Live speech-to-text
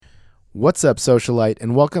What's up, socialite,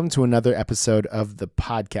 and welcome to another episode of the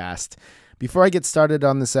podcast. Before I get started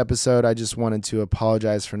on this episode, I just wanted to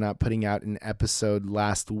apologize for not putting out an episode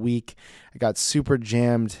last week. I got super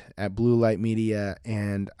jammed at Blue Light Media,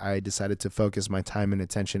 and I decided to focus my time and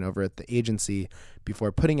attention over at the agency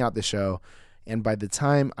before putting out the show. And by the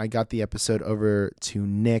time I got the episode over to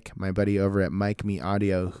Nick, my buddy over at Mike Me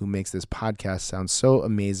Audio, who makes this podcast sound so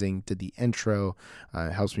amazing, did the intro,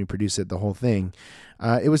 helps me produce it, the whole thing,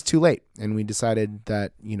 it was too late. And we decided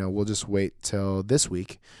that, we'll just wait till this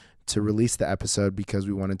week to release the episode because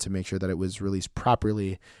we wanted to make sure that it was released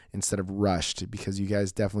properly instead of rushed, because you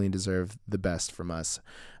guys definitely deserve the best from us.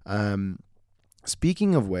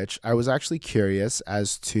 Speaking of which, I was actually curious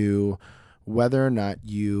as to whether or not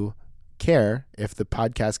you care if the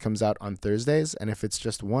podcast comes out on Thursdays and if it's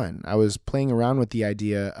just one. I was playing around with the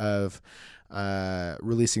idea of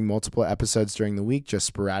releasing multiple episodes during the week, just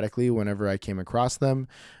sporadically whenever I came across them,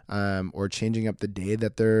 or changing up the day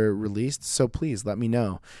that they're released. So please let me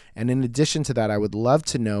know. And in addition to that, I would love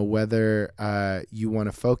to know whether you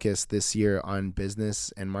want to focus this year on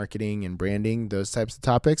business and marketing and branding, those types of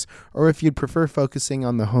topics, or if you'd prefer focusing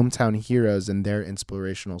on the hometown heroes and their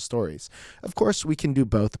inspirational stories. Of course, we can do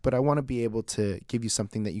both, but I want to be able to give you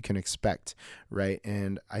something that you can expect, right?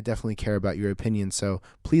 And I definitely care about your opinion. So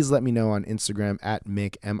please let me know on Instagram at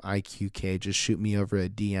Mick, M-I-Q-K. Just shoot me over a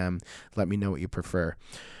DM. Let me know what you prefer.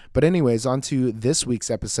 But anyways, on to this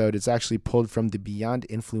week's episode. It's actually pulled from the Beyond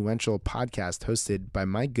Influential podcast hosted by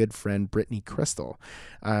my good friend, Brittany Crystal.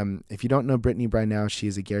 If you don't know Brittany by now, she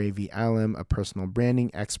is a Gary V. Allen, a personal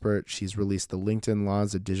branding expert. She's released the LinkedIn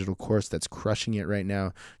Laws of Digital course that's crushing it right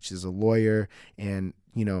now. She's a lawyer and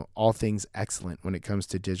all things excellent when it comes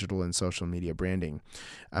to digital and social media branding.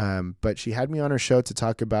 But she had me on her show to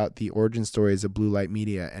talk about the origin stories of Blue Light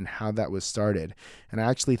Media and how that was started. And I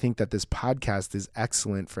actually think that this podcast is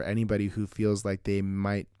excellent for anybody who feels like they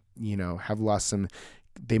might, have lost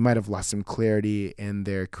some clarity in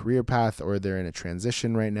their career path, or they're in a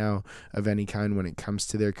transition right now of any kind when it comes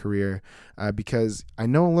to their career, because I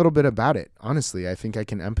know a little bit about it. Honestly, I think I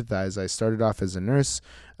can empathize. I started off as a nurse,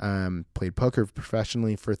 played poker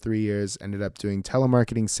professionally for 3 years, ended up doing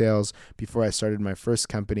telemarketing sales before I started my first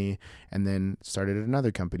company, and then started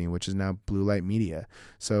another company, which is now Blue Light Media.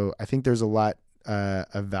 So I think there's a lot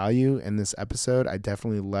of value in this episode. I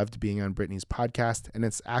definitely loved being on Brittany's podcast, and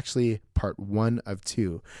it's actually part 1 of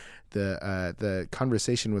 2. The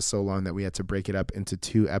conversation was so long that we had to break it up into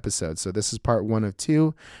 2 episodes. So this is part 1 of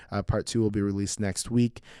 2. Part 2 will be released next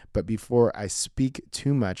week. But before I speak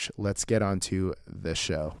too much, let's get on to the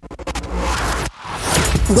show.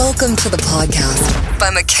 Welcome to the podcast by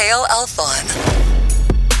Mikhail Alfon.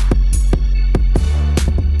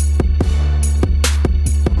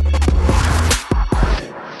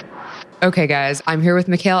 Okay, guys, I'm here with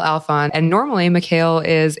Mikhail Alfon, and normally Mikhail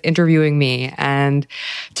is interviewing me, and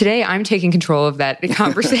today I'm taking control of that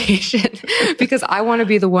conversation because I want to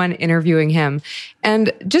be the one interviewing him.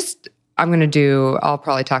 And I'll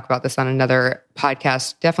probably talk about this on another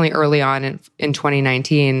podcast, definitely early on in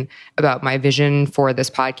 2019, about my vision for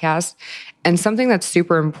this podcast. And something that's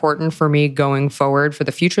super important for me going forward for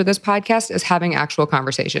the future of this podcast is having actual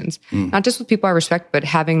conversations, not just with people I respect, but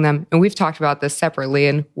having them. And we've talked about this separately,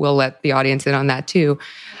 and we'll let the audience in on that too.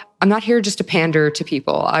 I'm not here just to pander to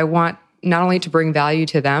people. I want not only to bring value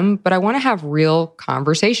to them, but I want to have real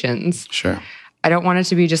conversations. Sure. I don't want it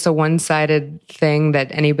to be just a one-sided thing that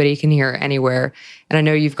anybody can hear anywhere. And I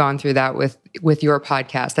know you've gone through that with your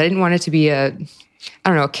podcast. I didn't want it to be a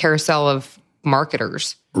carousel of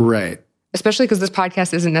marketers. Right. Especially because this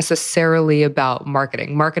podcast isn't necessarily about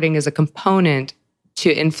marketing. Marketing is a component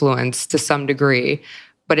to influence to some degree,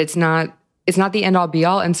 but it's not the end all be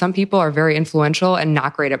all. And some people are very influential and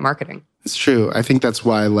not great at marketing. It's true. I think that's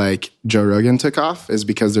why Joe Rogan took off, is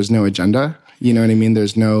because there's no agenda. You know what I mean?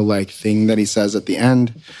 There's no thing that he says at the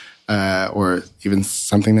end, or even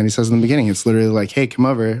something that he says in the beginning. It's literally hey, come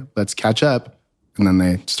over, let's catch up. And then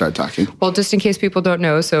they start talking. Well, just in case people don't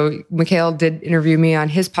know, so Mikhail did interview me on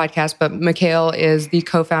his podcast, but Mikhail is the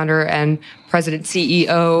co-founder and president,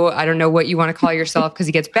 CEO, I don't know what you want to call yourself because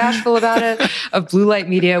he gets bashful about it, of Blue Light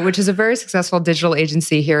Media, which is a very successful digital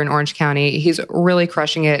agency here in Orange County. He's really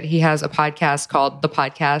crushing it. He has a podcast called The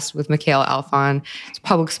Podcast with Mikhail Alfon. He's a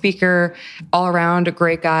public speaker, all around a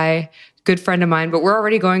great guy, good friend of mine. But we're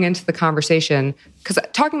already going into the conversation because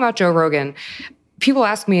talking about Joe Rogan, people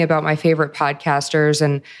ask me about my favorite podcasters.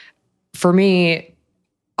 And for me,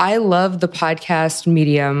 I love the podcast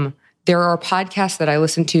medium. There are podcasts that I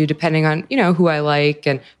listen to depending on, who I like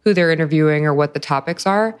and who they're interviewing or what the topics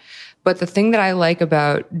are. But the thing that I like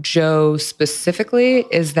about Joe specifically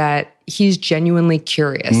is that he's genuinely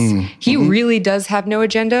curious. He really does have no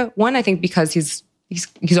agenda. One, I think because he's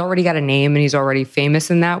already got a name and he's already famous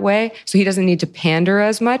in that way. So he doesn't need to pander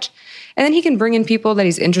as much. And then he can bring in people that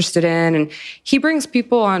he's interested in. And he brings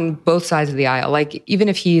people on both sides of the aisle. Like, even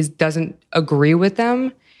if he doesn't agree with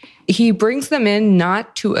them, he brings them in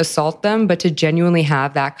not to assault them, but to genuinely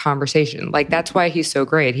have that conversation. Like, that's why he's so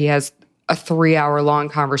great. He has a 3-hour-long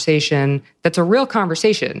conversation that's a real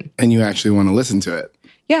conversation. And you actually want to listen to it.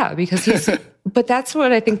 Yeah, because but that's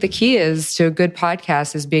what I think the key is to a good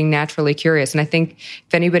podcast, is being naturally curious. And I think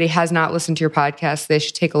if anybody has not listened to your podcast, they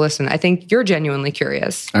should take a listen. I think you're genuinely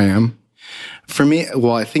curious. I am. For me,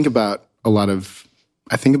 well, I think about what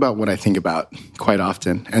I think about quite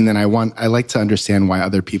often. And then I like to understand why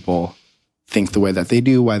other people think the way that they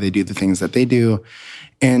do, why they do the things that they do.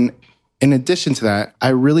 And in addition to that, I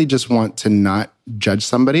really just want to not judge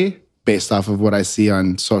somebody based off of what I see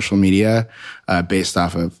on social media, based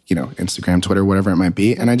off of, Instagram, Twitter, whatever it might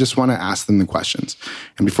be. And I just want to ask them the questions.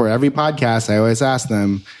 And before every podcast, I always ask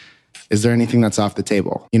them, is there anything that's off the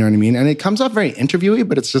table? You know what I mean? And it comes off very interviewy,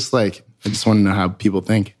 but it's just like, I just want to know how people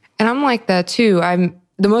think. And I'm like that too.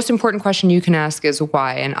 The most important question you can ask is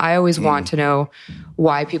why. And I always want to know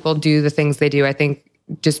why people do the things they do. I think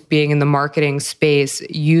just being in the marketing space,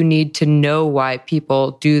 you need to know why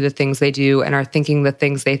people do the things they do and are thinking the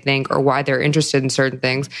things they think, or why they're interested in certain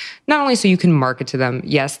things. Not only so you can market to them,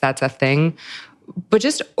 yes, that's a thing, but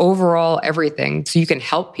just overall everything, so you can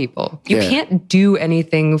help people. You can't do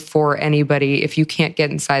anything for anybody if you can't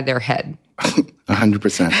get inside their head.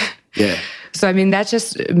 100%. Yeah. So, I mean, that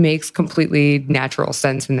just makes completely natural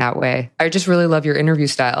sense in that way. I just really love your interview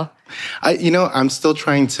style. I'm still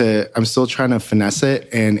trying to finesse it,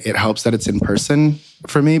 and it helps that it's in person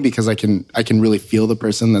for me, because I can really feel the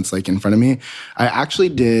person that's like in front of me. I actually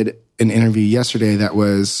did an interview yesterday that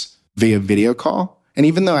was via video call. And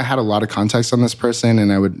even though I had a lot of context on this person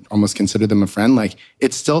and I would almost consider them a friend, like,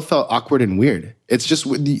 it still felt awkward and weird. It's just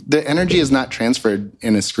the energy is not transferred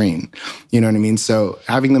in a screen. You know what I mean? So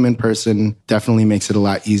having them in person definitely makes it a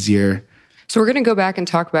lot easier. So we're going to go back and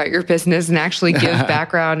talk about your business and actually give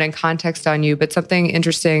background and context on you. But something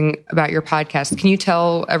interesting about your podcast, can you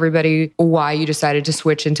tell everybody why you decided to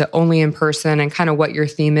switch into only in person and kind of what your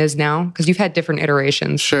theme is now? Because you've had different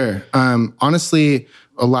iterations. Sure. Honestly,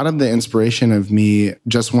 a lot of the inspiration of me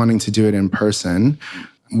just wanting to do it in person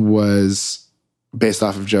was based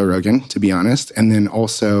off of Joe Rogan, to be honest. And then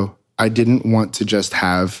also, I didn't want to just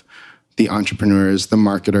have the entrepreneurs, the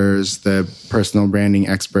marketers, the personal branding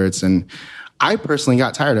experts. And I personally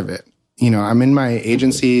got tired of it. I'm in my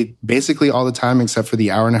agency basically all the time, except for the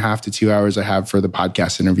 1.5 to 2 hours I have for the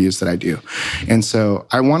podcast interviews that I do. And so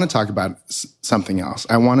I want to talk about something else.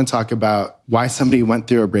 I want to talk about why somebody went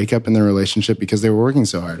through a breakup in their relationship because they were working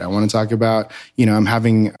so hard. I want to talk about, I'm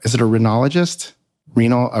having, is it a rhinologist?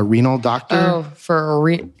 A renal doctor? Oh, for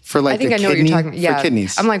like, I think I know what you're talking about. Yeah. For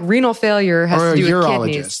kidneys. I'm like, renal failure has to do with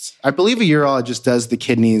kidneys. I believe a urologist does the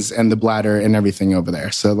kidneys and the bladder and everything over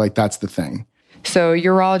there. So like, that's the thing. So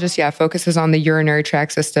urologist, focuses on the urinary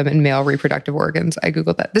tract system and male reproductive organs. I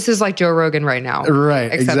Googled that. This is like Joe Rogan right now.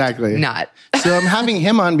 Right, exactly. Not. So I'm having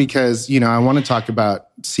him on because, I want to talk about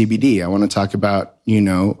CBD. I want to talk about,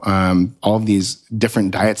 all of these different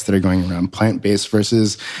diets that are going around, plant-based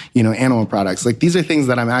versus, animal products. Like, these are things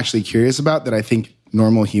that I'm actually curious about, that I think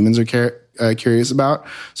normal humans are curious about.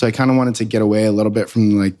 So I kind of wanted to get away a little bit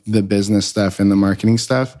from like the business stuff and the marketing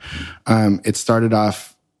stuff. It started off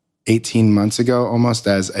 18 months ago almost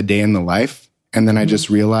as a day in the life. And then I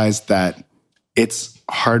just realized that it's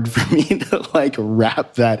hard for me to like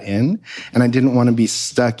wrap that in. And I didn't want to be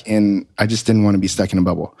stuck in a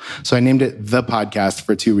bubble. So I named it The Podcast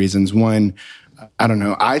for 2 reasons. One, I don't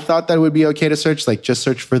know. I thought that it would be okay to just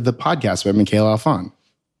search for The Podcast by Mikhail Alfon.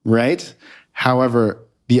 Right? However,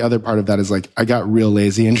 the other part of that is like, I got real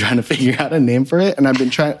lazy in trying to figure out a name for it. And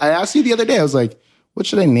I asked you the other day, I was like, what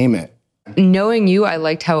should I name it? Knowing you, I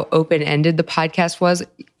liked how open-ended the podcast was.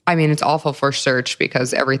 I mean, it's awful for search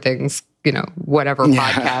because everything's, whatever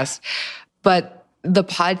podcast. But the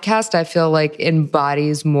podcast, I feel like,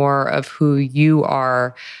 embodies more of who you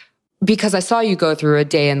are, because I saw you go through a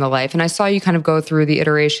day in the life, and I saw you kind of go through the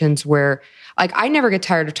iterations where, like, I never get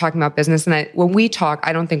tired of talking about business. And when we talk,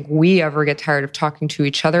 I don't think we ever get tired of talking to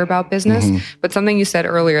each other about business. But something you said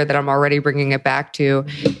earlier that I'm already bringing it back to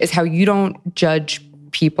is how you don't judge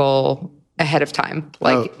people ahead of time.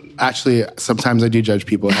 Like, actually, sometimes I do judge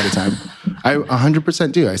people ahead of time. I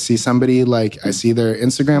 100% do. I see somebody, like, I see their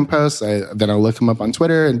Instagram posts, then I'll look them up on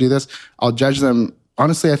Twitter and do this. I'll judge them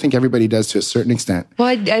honestly, I think everybody does to a certain extent. Well,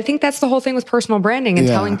 I think that's the whole thing with personal branding and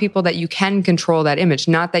telling people that you can control that image.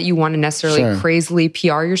 Not that you want to necessarily crazily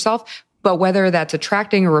PR yourself, but whether that's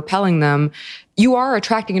attracting or repelling them, you are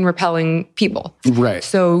attracting and repelling people. Right.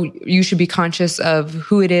 So you should be conscious of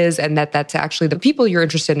who it is and that that's actually the people you're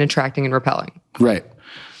interested in attracting and repelling. Right.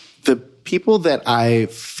 The people that I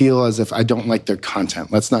feel as if I don't like their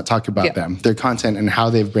content, let's not talk about them, their content and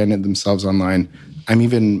how they've branded themselves online. I'm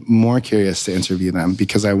even more curious to interview them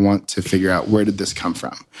because I want to figure out where did this come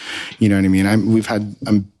from? You know what I mean? We've had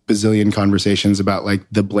a bazillion conversations about like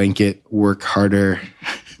the blanket, work harder,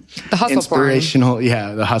 the hustle inspirational,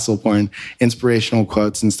 porn. The hustle porn, inspirational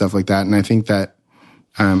quotes and stuff like that. And I think that,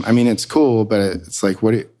 I mean, it's cool, but it's like,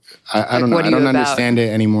 I don't know. I don't understand it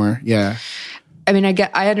anymore. Yeah. I mean,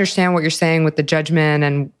 I understand what you're saying with the judgment.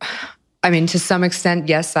 And I mean, to some extent,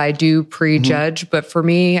 yes, I do prejudge. But for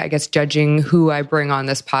me, I guess judging who I bring on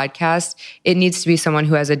this podcast, it needs to be someone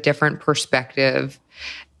who has a different perspective.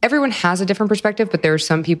 Everyone has a different perspective, but there are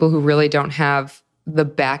some people who really don't have the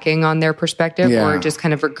backing on their perspective or just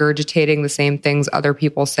kind of regurgitating the same things other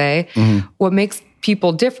people say. What makes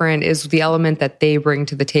people different is the element that they bring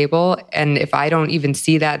to the table. And if I don't even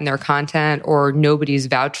see that in their content or nobody's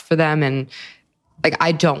vouched for them, and like,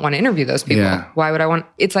 I don't want to interview those people. Why would I want,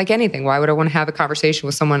 it's like anything. Why would I want to have a conversation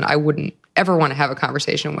with someone I wouldn't ever want to have a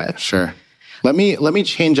conversation with? Sure. Let me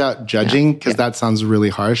change out judging because that sounds really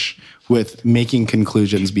harsh with making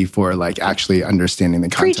conclusions before like actually understanding the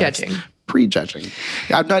context. Prejudging.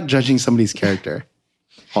 I'm not judging somebody's character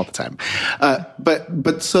all the time.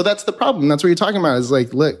 But so that's the problem. That's what you're talking about is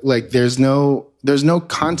like, look, like there's no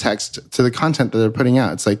context to the content that they're putting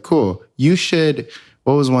out. It's like, cool. You should,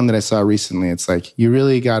 what was one that I saw recently? It's like, you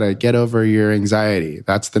really got to get over your anxiety.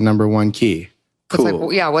 That's the number one key. Cool. It's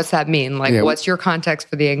like, yeah, what's that mean? Like, what's your context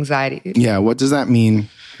for the anxiety? Yeah, what does that mean?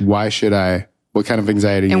 Why should I? What kind of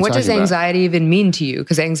anxiety are you talking about? And what does anxiety even mean to you?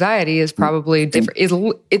 Because anxiety is probably different.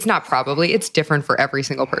 It's not probably. It's different for every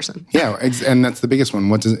single person. Yeah, and that's the biggest one.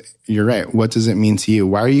 You're right. What does it mean to you?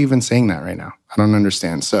 Why are you even saying that right now? I don't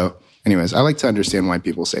understand. So anyways, I like to understand why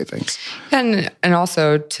people say things. And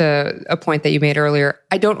also to a point that you made earlier,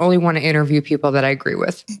 I don't only want to interview people that I agree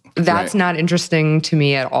with. That's not interesting to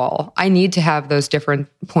me at all. I need to have those different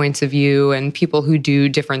points of view and people who do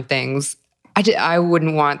different things. I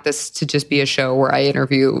wouldn't want this to just be a show where I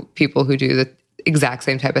interview people who do the exact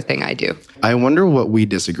same type of thing I do. I wonder what we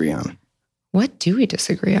disagree on. What do we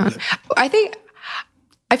disagree on?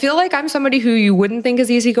 I feel like I'm somebody who you wouldn't think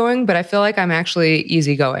is easygoing, but I feel like I'm actually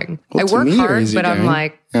easygoing. Well, I work hard, but I'm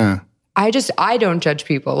like, I don't judge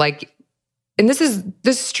people. Like, and this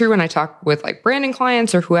is true when I talk with like branding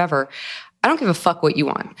clients or whoever. I don't give a fuck what you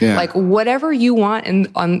want. Yeah. Like whatever you want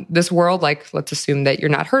on this world, like let's assume that you're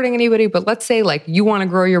not hurting anybody, but let's say like you want to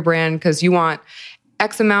grow your brand because you want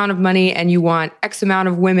X amount of money and you want X amount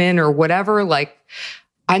of women or whatever. Like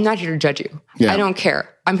I'm not here to judge you. Yeah. I don't care.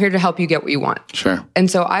 I'm here to help you get what you want. Sure. And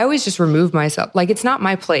so I always just remove myself. Like it's not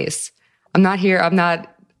my place. I'm not here. I'm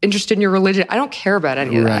not interested in your religion. I don't care about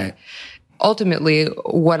any of that. Ultimately,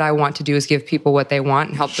 what I want to do is give people what they want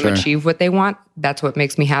and help them achieve what they want. That's what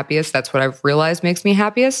makes me happiest. That's what I've realized makes me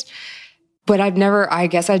happiest. But I've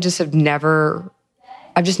just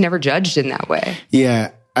never judged in that way.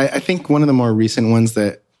 Yeah. I think one of the more recent ones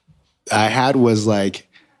that I had was like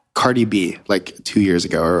Cardi B, like 2 years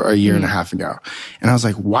ago or a year and a half ago. And I was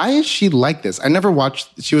like, why is she like this? I never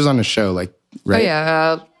watched, she was on a show, like, right? Oh,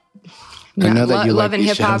 yeah. I know that you Love like and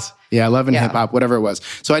Hip Hop. Yeah, Love and Hip Hop, whatever it was.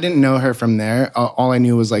 So I didn't know her from there. All I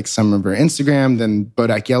knew was like some of her Instagram. Then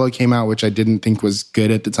Bodak Yellow came out, which I didn't think was good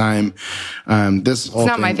at the time. It's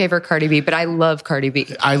not my favorite Cardi B, but I love Cardi B.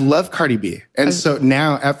 I love Cardi B. And so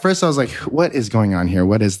now, at first I was like, what is going on here?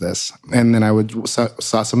 What is this? And then I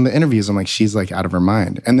saw some of the interviews. I'm like, she's like out of her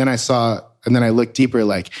mind. And then I looked deeper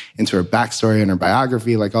like into her backstory and her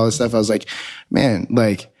biography, like all this stuff. I was like, man,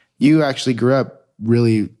 like you actually grew up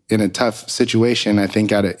really in a tough situation, I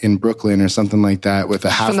think in Brooklyn or something like that with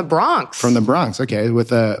from the Bronx. From the Bronx, okay.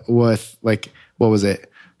 With like, what was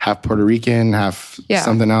it? Half Puerto Rican, half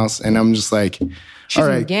something else. And I'm just like, she's all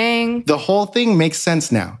right. In a gang. The whole thing makes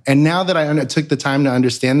sense now. And now that I took the time to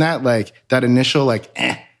understand that, like that initial like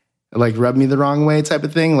rub me the wrong way type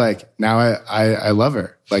of thing, like now I love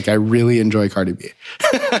her. Like I really enjoy Cardi B.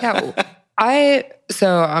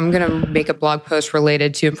 So I'm going to make a blog post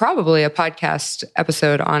related to, and probably a podcast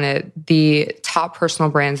episode on it, the top personal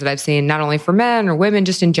brands that I've seen, not only for men or women,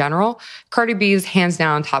 just in general. Cardi B is hands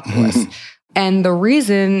down top of the list. And the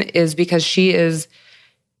reason is because it's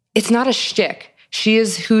not a shtick. She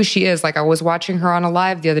is who she is. Like I was watching her on a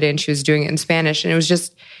live the other day and she was doing it in Spanish. And it was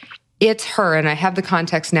just, it's her. And I have the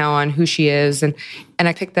context now on who she is. And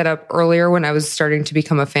I picked that up earlier when I was starting to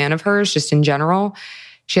become a fan of hers, just in general.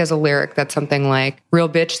 She has a lyric that's something like, real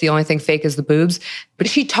bitch, the only thing fake is the boobs. But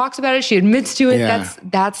she talks about it. She admits to it. Yeah.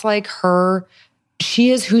 That's like her.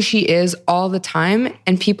 She is who she is all the time.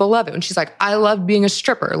 And people love it. When she's like, I love being a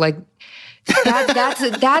stripper. Like,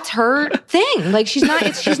 that's her thing. Like, she's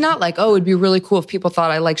not like, oh, it'd be really cool if people thought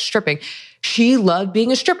I liked stripping. She loved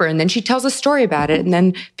being a stripper. And then she tells a story about it. And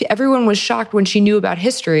then everyone was shocked when she knew about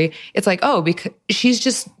history. It's like, oh, because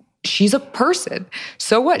she's a person.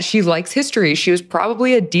 So what? She likes history. She was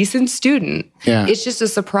probably a decent student. Yeah. It's just a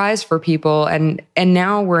surprise for people. And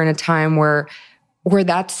now we're in a time where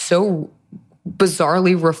that's so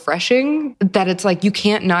bizarrely refreshing that it's like you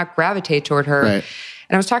can't not gravitate toward her. Right.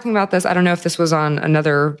 And I was talking about this. I don't know if this was on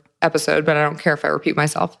another episode, but I don't care if I repeat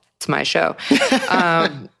myself. It's my show.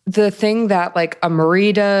 The thing that like a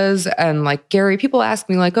Marie does and like Gary, people ask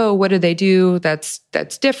me like, oh, what do they do that's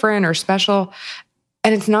different or special?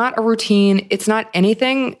 And it's not a routine. It's not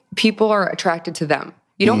anything. People are attracted to them.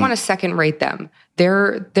 You don't want to second rate them.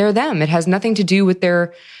 They're them. It has nothing to do with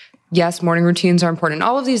their, yes, morning routines are important.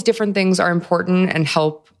 All of these different things are important and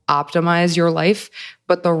help optimize your life.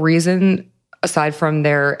 But the reason, aside from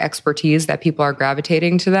their expertise, that people are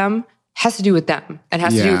gravitating to them has to do with them and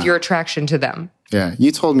has to do with your attraction to them. Yeah,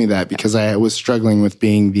 you told me that because I was struggling with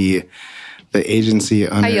being the agency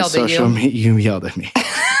under social media. You yelled at me.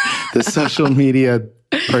 The social media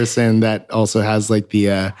person that also has like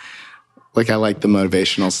the like I like the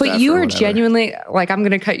motivational stuff. But you are genuinely like, I'm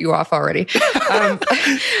going to cut you off already. Are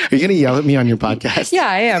you going to yell at me on your podcast? Yeah,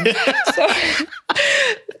 I am.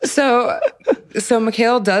 So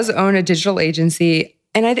Mikhail does own a digital agency,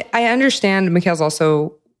 and I understand Mikhail's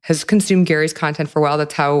also has consumed Gary's content for a while.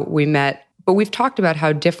 That's how we met. But we've talked about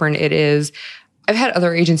how different it is. I've had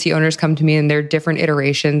other agency owners come to me and they're different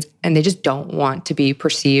iterations, and they just don't want to be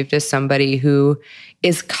perceived as somebody who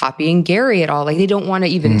is copying Gary at all. Like, they don't want to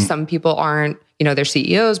even, some people aren't, they're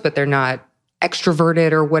CEOs, but they're not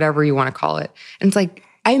extroverted or whatever you want to call it. And it's like,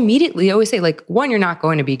 I immediately always say, like, one, you're not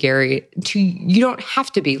going to be Gary. Two, you don't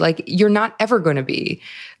have to be. Like, you're not ever going to be.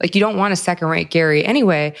 Like, you don't want to second rate Gary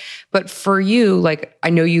anyway. But for you, like,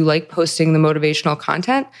 I know you like posting the motivational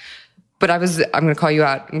content, but I'm going to call you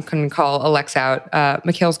out. I'm going to call Alex out.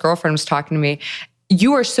 Mikhail's girlfriend was talking to me.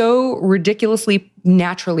 You are so ridiculously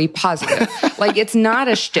naturally positive. Like, it's not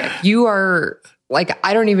a shtick. You are like,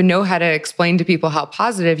 I don't even know how to explain to people how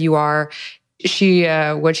positive you are.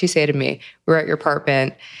 What'd she say to me? We were at your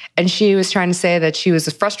apartment, and she was trying to say that she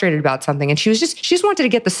was frustrated about something, and she just wanted to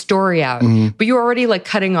get the story out. But you were already like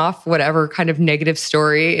cutting off whatever kind of negative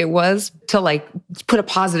story it was to like put a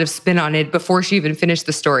positive spin on it before she even finished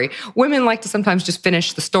the story. Women like to sometimes just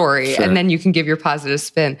finish the story, and then you can give your positive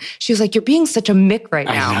spin. She was like, "You're being such a Mick right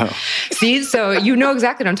now." See, so you know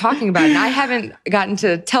exactly what I'm talking about. And I haven't gotten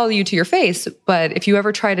to tell you to your face, but if you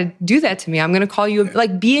ever try to do that to me, I'm going to call you,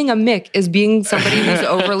 like, being a Mick is being somebody who's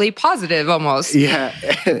overly positive almost. Yeah,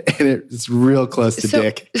 and it's real close to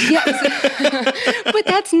dick. Yeah, but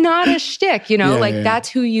that's not a shtick, that's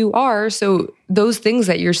who you are. So those things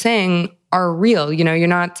that you're saying are real. You're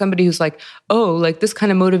not somebody who's like, oh, like this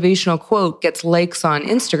kind of motivational quote gets likes on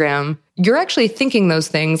Instagram. You're actually thinking those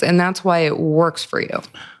things, and that's why it works for you.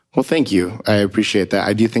 Well, thank you. I appreciate that.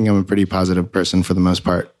 I do think I'm a pretty positive person for the most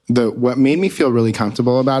part. What made me feel really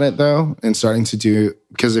comfortable about it, though, and starting to do,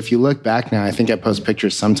 because if you look back now, I think I post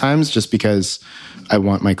pictures sometimes just because I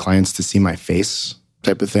want my clients to see my face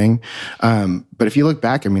type of thing. But if you look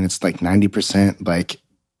back, I mean, it's like 90% like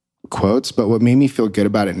quotes. But what made me feel good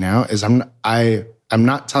about it now is I'm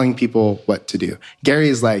not telling people what to do. Gary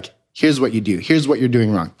is like, here's what you do. Here's what you're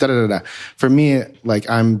doing wrong. Da, da, da, da. For me, like,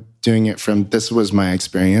 I'm doing it from, this was my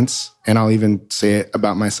experience. And I'll even say it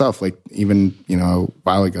about myself. Like, even, a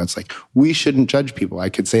while ago, it's like, we shouldn't judge people. I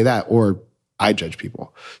could say that, or I judge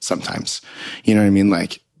people sometimes. You know what I mean?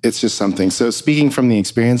 Like, it's just something. So speaking from the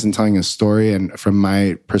experience and telling a story and from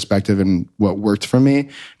my perspective and what worked for me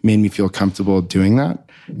made me feel comfortable doing that.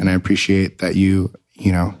 And I appreciate that you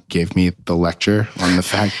gave me the lecture on the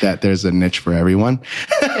fact that there's a niche for everyone.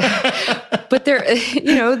 But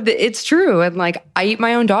it's true. And like, I eat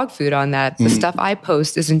my own dog food on that. The stuff I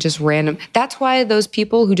post isn't just random. That's why those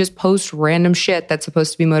people who just post random shit that's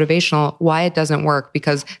supposed to be motivational, why it doesn't work,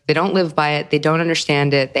 because they don't live by it. They don't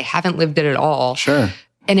understand it. They haven't lived it at all. Sure.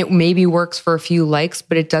 And it maybe works for a few likes,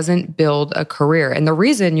 but it doesn't build a career. And the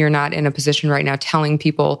reason you're not in a position right now telling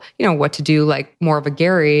people, what to do, like more of a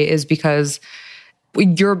Gary, is because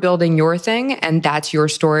you're building your thing and that's your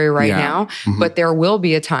story right now. But there will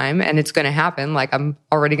be a time, and it's going to happen. Like, I'm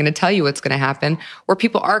already going to tell you what's going to happen, where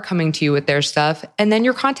people are coming to you with their stuff. And then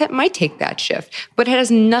your content might take that shift, but it has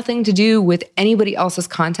nothing to do with anybody else's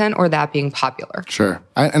content or that being popular. Sure.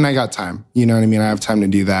 And I got time. You know what I mean? I have time to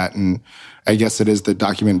do that. And I guess it is the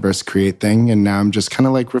document versus create thing. And now I'm just kind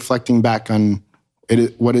of like reflecting back on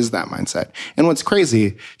what is that mindset? And what's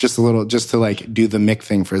crazy, just to like do the Mick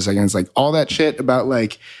thing for a second, it's like all that shit about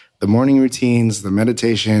like the morning routines, the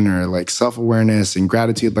meditation, or like self-awareness and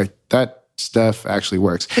gratitude, like that stuff actually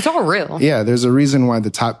works. It's all real. Yeah. There's a reason why the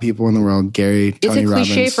top people in the world, Gary, Tony Robbins.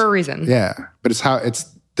 It's a cliche for a reason. Yeah. But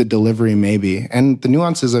it's the delivery maybe. And the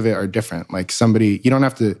nuances of it are different. Like some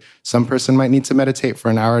person might need to meditate for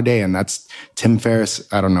an hour a day. And that's Tim Ferriss.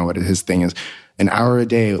 I don't know what his thing is. An hour a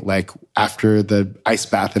day, like after the ice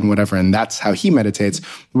bath and whatever. And that's how he meditates.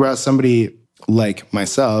 Whereas somebody like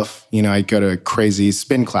myself, you know, I go to a crazy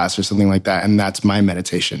spin class or something like that. And that's my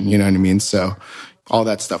meditation. You know what I mean? So all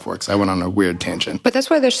that stuff works. I went on a weird tangent. But that's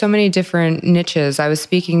why there's so many different niches. I was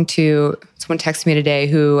speaking to someone texted me today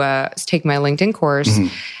who is taking my LinkedIn course.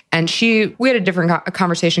 And we had a different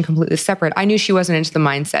conversation completely separate. I knew she wasn't into the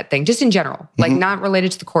mindset thing, just in general, like not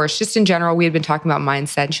related to the course, just in general. We had been talking about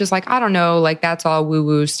mindset. And she was like, I don't know, like that's all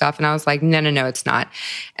woo-woo stuff. And I was like, no, it's not.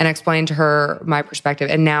 And I explained to her my perspective.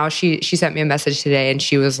 And now she sent me a message today and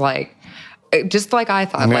she was like, just like I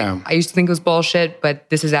thought, like I used to think it was bullshit, but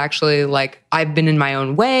this is actually like, I've been in my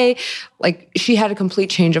own way. Like she had a complete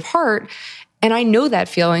change of heart. And I know that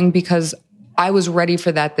feeling because I was ready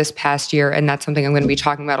for that this past year. And that's something I'm going to be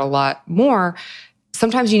talking about a lot more.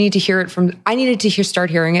 Sometimes you need to hear it I needed to start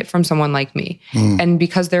hearing it from someone like me. And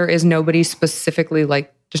because there is nobody specifically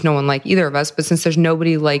like, there's no one like either of us, but since there's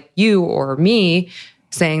nobody like you or me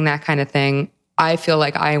saying that kind of thing, I feel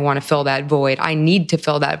like I want to fill that void. I need to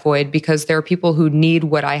fill that void because there are people who need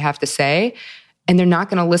what I have to say. And they're not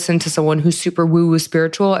going to listen to someone who's super woo-woo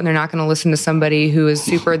spiritual, and they're not going to listen to somebody who is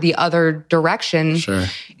super the other direction. Sure.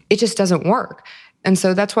 It just doesn't work. And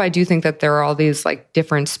so that's why I do think that there are all these like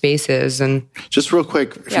different spaces. And just real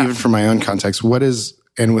quick, even for my own context,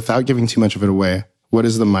 and without giving too much of it away, what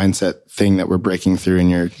is the mindset thing that we're breaking through in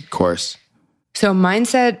your course? So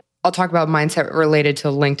mindset, I'll talk about mindset related to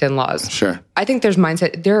LinkedIn laws. Sure. I think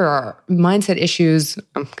there are mindset issues,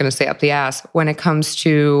 I'm going to say up the ass, when it comes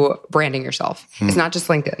to branding yourself. It's not just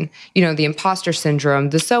LinkedIn. You know, the imposter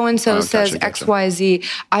syndrome, the so-and-so says XYZ,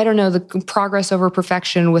 I don't know, the progress over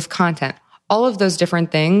perfection with content. All of those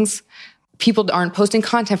different things, people aren't posting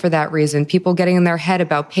content for that reason. People getting in their head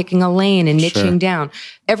about picking a lane and niching down.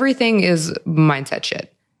 Everything is mindset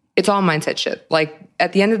shit. It's all mindset shit. Like,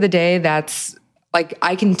 at the end of the day, that's... Like,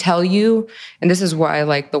 I can tell you, and this is why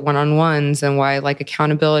like the one-on-ones and why like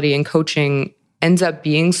accountability and coaching ends up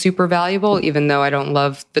being super valuable, even though I don't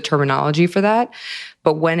love the terminology for that.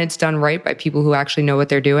 But when it's done right by people who actually know what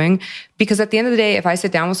they're doing, because at the end of the day, if I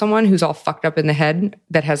sit down with someone who's all fucked up in the head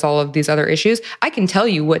that has all of these other issues, I can tell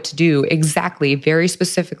you what to do exactly, very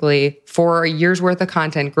specifically for a year's worth of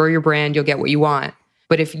content, grow your brand, you'll get what you want.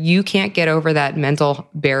 But if you can't get over that mental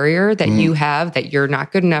barrier that you have, that you're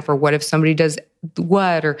not good enough, or what if somebody does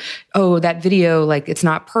what, or, oh, that video, like it's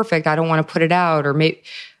not perfect, I don't want to put it out, or maybe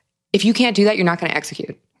if you can't do that, you're not going to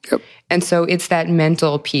execute. Yep. And so it's that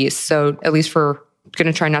mental piece. So at least going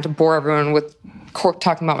to try not to bore everyone with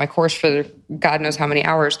talking about my course for God knows how many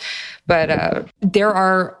hours. But there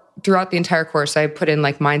are, throughout the entire course, I put in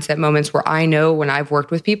like mindset moments where I know when I've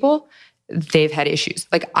worked with people, they've had issues.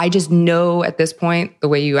 Like I just know at this point, the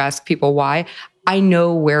way you ask people why, I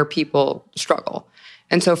know where people struggle.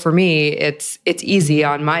 And so for me, it's easy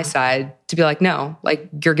on my side to be like, no, like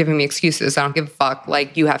you're giving me excuses. I don't give a fuck.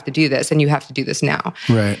 Like you have to do this and you have to do this now.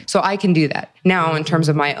 Right. So I can do that. Now, in terms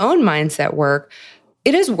of my own mindset work,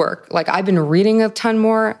 it is work. Like I've been reading a ton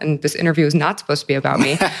more, and this interview is not supposed to be about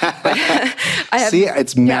me. But See,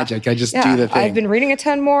 it's magic. I just do the thing. I've been reading a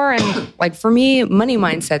ton more, and like for me, money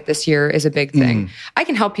mindset this year is a big thing. I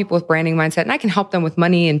can help people with branding mindset, and I can help them with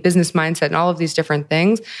money and business mindset and all of these different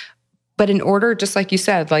things. But in order, just like you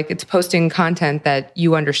said, like it's posting content that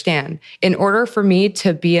you understand. In order for me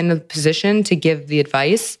to be in a position to give the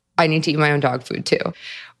advice, I need to eat my own dog food too.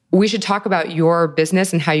 We should talk about your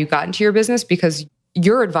business and how you got into your business, because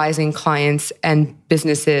you're advising clients and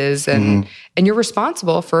businesses and you're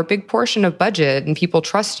responsible for a big portion of budget, and people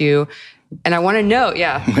trust you. And I want to know, you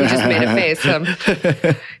just made a face.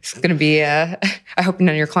 It's going to be, I hope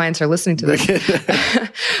none of your clients are listening to this.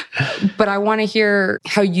 But I want to hear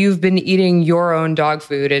how you've been eating your own dog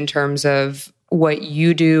food in terms of what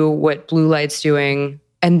you do, what Blue Light's doing,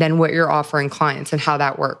 and then what you're offering clients and how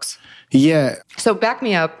that works. Yeah. So back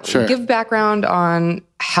me up. Sure. Give background on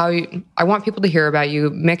how I want people to hear about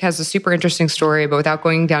you. Mick has a super interesting story, but without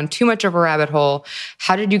going down too much of a rabbit hole,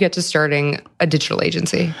 how did you get to starting a digital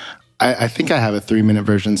agency? I think I have a 3-minute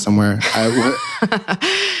version somewhere.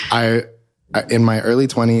 In my early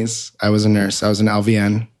 20s, I was a nurse. I was an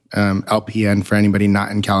LVN, LPN for anybody not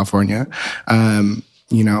in California.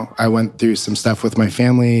 I went through some stuff with my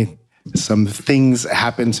family. Some things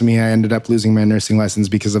happened to me. I ended up losing my nursing license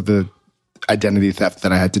because of the identity theft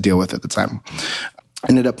that I had to deal with at the time. I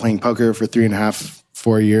ended up playing poker for 3.5,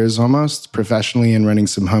 4 years almost professionally and running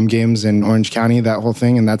some home games in Orange County, that whole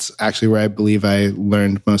thing. And that's actually where I believe I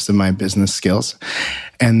learned most of my business skills.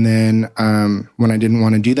 And then when I didn't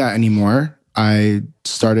want to do that anymore, I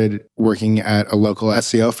started working at a local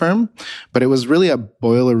SEO firm, but it was really a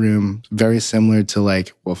boiler room, very similar to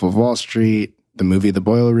like Wolf of Wall Street, the movie The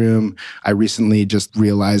Boiler Room. I recently just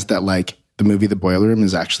realized that like the movie The Boiler Room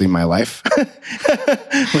is actually my life,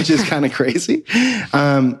 which is kind of crazy.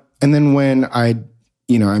 And then when I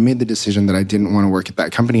made the decision that I didn't want to work at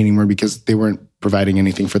that company anymore because they weren't providing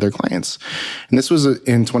anything for their clients. And this was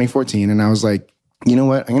in 2014. And I was like, you know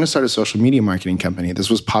what? I'm going to start a social media marketing company. This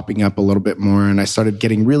was popping up a little bit more. And I started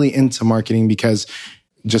getting really into marketing because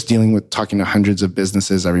just dealing with talking to hundreds of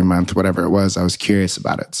businesses every month, whatever it was, I was curious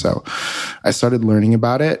about it. So I started learning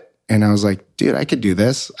about it. And I was like, dude, I could do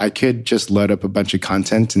this. I could just load up a bunch of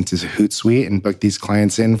content into Hootsuite and book these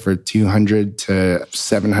clients in for $200 to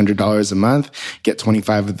 $700 a month, get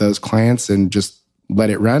 25 of those clients and just let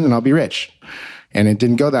it run and I'll be rich. And it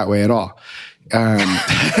didn't go that way at all.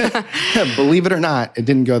 Believe it or not, it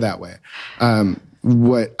didn't go that way.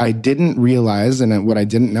 What I didn't realize and what I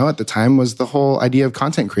didn't know at the time was the whole idea of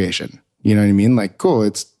content creation. You know what I mean? Like, cool,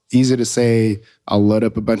 it's easy to say, I'll load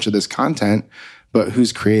up a bunch of this content, but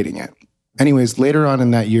who's creating it? Anyways, later on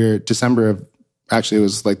in that year, it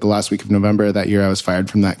was like the last week of November that year, I was fired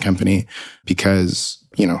from that company because,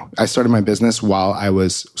 I started my business while I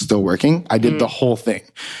was still working. I did the whole thing.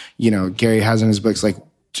 Gary has in his books, like,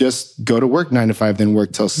 just go to work 9 to 5, then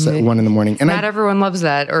work till 1 in the morning. And not everyone loves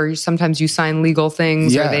that. Or sometimes you sign legal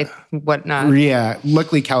things or whatnot. Yeah.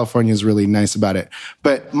 Luckily, California is really nice about it.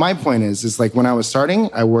 But my point is like when I was starting,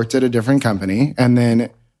 I worked at a different company. And then,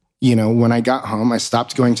 when I got home, I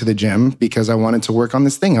stopped going to the gym because I wanted to work on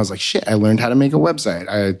this thing. I was like, shit, I learned how to make a website.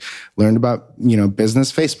 I learned about, business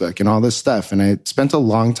Facebook and all this stuff. And I spent a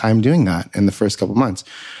long time doing that in the first couple months.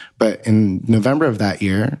 But in November of that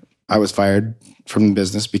year, I was fired from the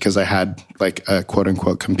business because I had like a quote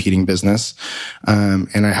unquote competing business.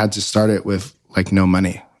 And I had to start it with like no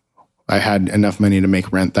money. I had enough money to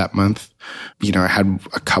make rent that month. I had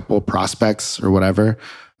a couple prospects or whatever.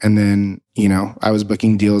 And then, I was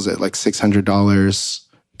booking deals at like $600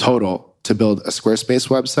 total to build a Squarespace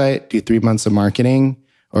website, do 3 months of marketing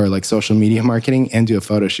or like social media marketing and do a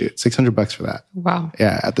photo shoot. $600 for that. Wow.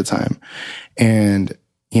 Yeah, at the time. And,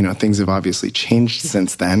 things have obviously changed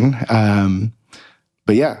since then.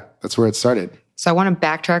 But yeah, that's where it started. So I want to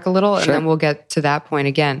backtrack a little and then we'll get to that point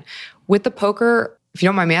again. With the poker, if you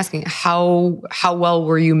don't mind me asking, how well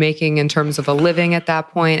were you making in terms of a living at that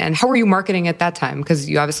point? And how were you marketing at that time? Because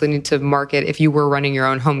you obviously need to market if you were running your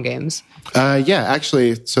own home games. Yeah,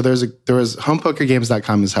 actually. So there was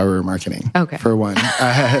homepokergames.com is how we were marketing. Okay. For one.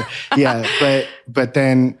 Yeah. But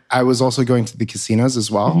then I was also going to the casinos as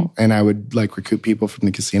well. And I would like recruit people from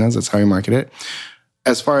the casinos. That's how we market it.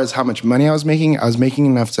 As far as how much money I was making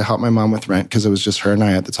enough to help my mom with rent because it was just her and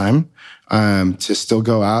I at the time, to still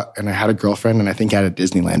go out. And I had a girlfriend and I think I had a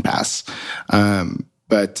Disneyland pass.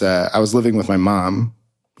 But I was living with my mom,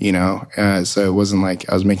 so it wasn't like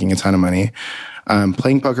I was making a ton of money.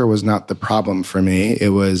 Playing poker was not the problem for me. It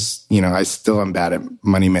was, I still am bad at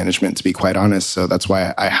money management, to be quite honest. So that's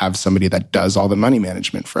why I have somebody that does all the money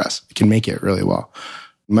management for us. It can make it really well.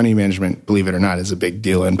 Money management, believe it or not, is a big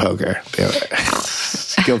deal in poker.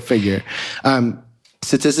 Go figure.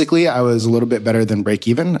 Statistically, I was a little bit better than break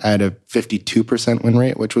even. I had a 52% win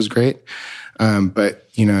rate, which was great. But,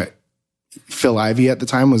 Phil Ivey at the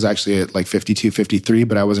time was actually at like 52, 53,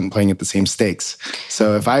 but I wasn't playing at the same stakes.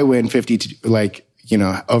 So if I win 52,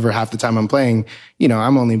 over half the time I'm playing,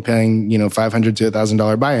 I'm only paying, $500 to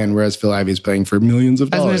 $1,000 buy-in, whereas Phil Ivey's playing for millions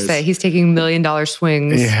of dollars. I was going to say, he's taking $1 million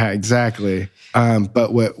swings. Yeah, exactly.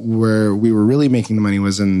 But where we were really making the money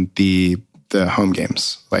was in the home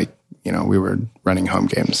games. Like, we were running home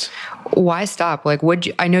games. Why stop? Like,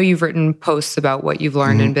 I know you've written posts about what you've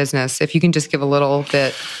learned in business. If you can just give a little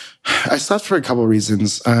bit. I stopped for a couple of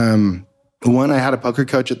reasons. One, I had a poker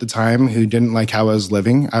coach at the time who didn't like how I was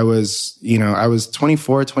living. I was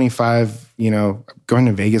 24, 25, going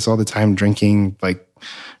to Vegas all the time, drinking, like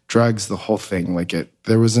drugs, the whole thing. Like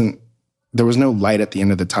there was no light at the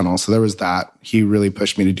end of the tunnel. So there was that. He really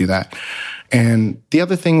pushed me to do that. And the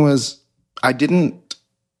other thing was I didn't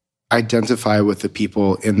identify with the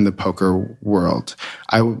people in the poker world.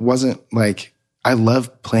 I wasn't like, I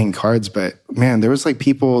love playing cards, but man, there was like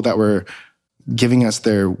people that were giving us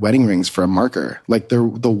their wedding rings for a marker, like the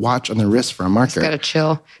watch on their wrist for a marker. Just gotta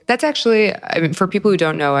chill. That's actually, I mean, for people who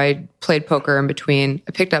don't know, I played poker in between,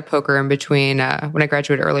 I picked up poker in between when I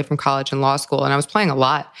graduated early from college and law school, and I was playing a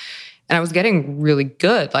lot, and I was getting really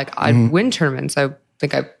good. Like I'd win tournaments. I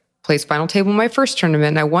think I placed final table in my first tournament,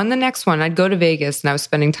 and I won the next one. I'd go to Vegas, and I was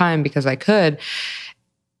spending time because I could.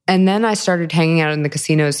 And then I started hanging out in the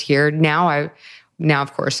casinos here. Now,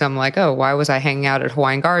 of course, I'm like, oh, why was I hanging out at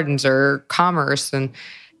Hawaiian Gardens or Commerce? And,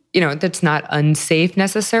 that's not unsafe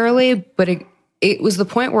necessarily, but it was the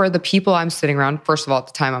point where the people I'm sitting around, first of all, at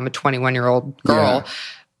the time, I'm a 21-year-old girl,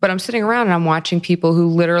 but I'm sitting around and I'm watching people who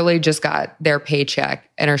literally just got their paycheck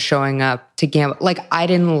and are showing up to gamble. Like, I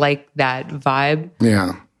didn't like that vibe.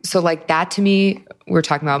 Yeah. So, like, that to me, we were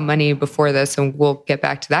talking about money before this, and we'll get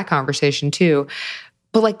back to that conversation too.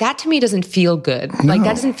 But like that to me doesn't feel good. No. Like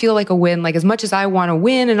that doesn't feel like a win. Like as much as I want to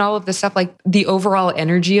win and all of this stuff, like the overall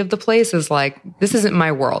energy of the place is like, this isn't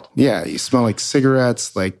my world. Yeah. You smell like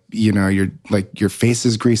cigarettes. Like, your face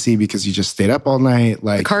is greasy because you just stayed up all night.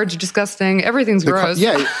 Like the cards are disgusting. Everything's gross.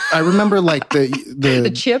 Yeah. I remember like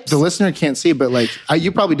the chips. The listener can't see, but like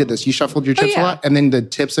you probably did this. You shuffled your chips a lot, and then the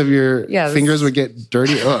tips of your fingers would get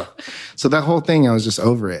dirty. Ugh. So that whole thing, I was just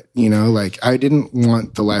over it. Like I didn't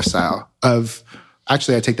want the lifestyle of.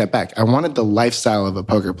 Actually, I take that back. I wanted the lifestyle of a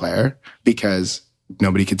poker player because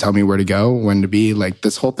nobody could tell me where to go, when to be, like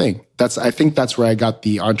this whole thing. I think that's where I got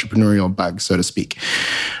the entrepreneurial bug, so to speak.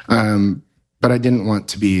 But I didn't want it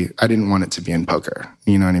to be in poker.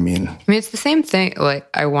 You know what I mean? I mean, it's the same thing. Like,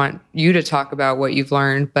 I want you to talk about what you've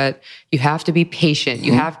learned, but you have to be patient.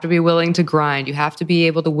 You have to be willing to grind. You have to be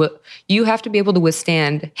able to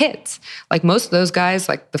withstand hits. Like most of those guys,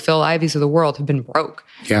 like the Phil Ivies of the world, have been broke.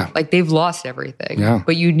 Yeah. Like they've lost everything. Yeah.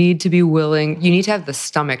 But you need to be willing. You need to have the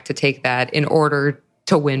stomach to take that in order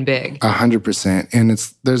to win big. 100%.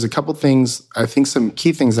 And there's a couple things. I think some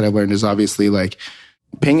key things that I've learned is obviously like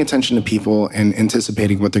paying attention to people and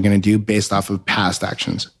anticipating what they're going to do based off of past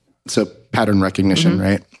actions. So pattern recognition,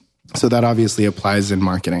 right? So that obviously applies in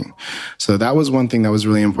marketing. So that was one thing that was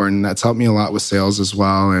really important. That's helped me a lot with sales as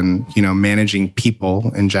well. And, managing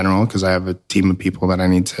people in general, because I have a team of people that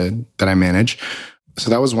I manage. So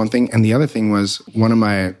that was one thing. And the other thing was one of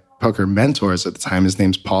my poker mentors at the time, his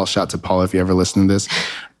name's Paul. Shout out to Paul if you ever listen to this.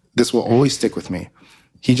 This will always stick with me.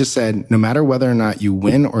 He just said, no matter whether or not you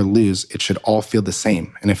win or lose, it should all feel the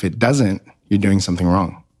same. And if it doesn't, you're doing something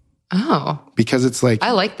wrong. Oh. Because it's like...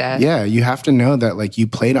 I like that. Yeah, you have to know that like you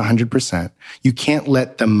played 100%. You can't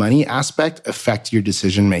let the money aspect affect your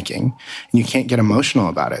decision making. And you can't get emotional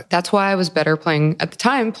about it. That's why I was better playing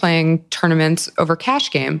tournaments over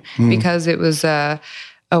cash game. Because it was...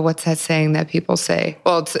 what's that saying that people say?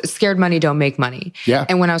 Well, it's scared money don't make money. Yeah.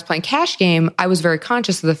 And when I was playing cash game, I was very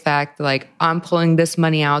conscious of the fact that like, I'm pulling this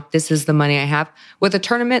money out. This is the money I have. With a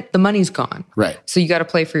tournament, the money's gone. Right. So you got to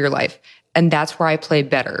play for your life. And that's where I play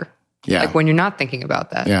better. Yeah. Like when you're not thinking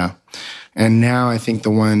about that. Yeah. And now I think the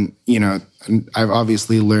one, I've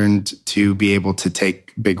obviously learned to be able to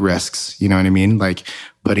take big risks. You know what I mean? Like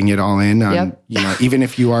putting it all in on, even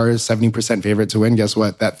if you are a 70% favorite to win, guess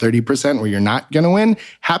what? That 30% where you're not going to win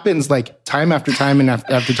happens like time after time and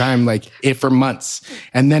after time, like for months.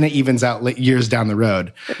 And then it evens out like years down the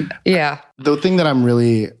road. Yeah. The thing that I'm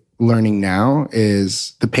really learning now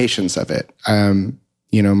is the patience of it.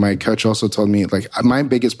 My coach also told me, like, my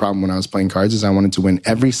biggest problem when I was playing cards is I wanted to win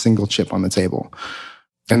every single chip on the table.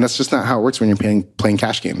 And that's just not how it works when you're playing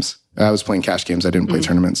cash games. I was playing cash games. I didn't play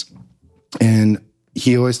tournaments. And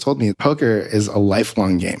he always told me poker is a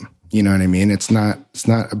lifelong game. You know what I mean? It's not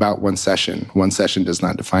about one session. One session does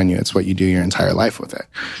not define you. It's what you do your entire life with it.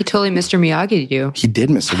 He totally Mr. Miyagi'd you. He did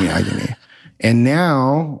Mr. Miyagi me. And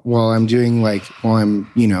now, while I'm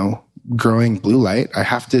growing blue light, I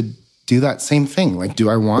have to do that same thing. Like, do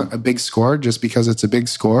I want a big score just because it's a big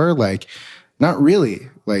score? Like, not really.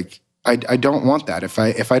 Like, I don't want that. If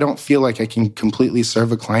I don't feel like I can completely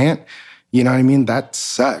serve a client, you know what I mean? That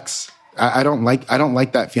sucks. I don't like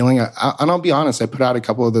that feeling. And I'll be honest, I put out a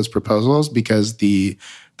couple of those proposals because the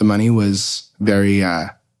money was very,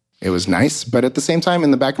 it was nice. But at the same time,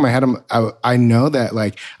 in the back of my head, I know that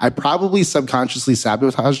like I probably subconsciously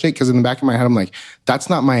sabotaged it because in the back of my head, I'm like, that's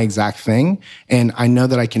not my exact thing. And I know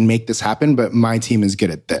that I can make this happen, but my team is good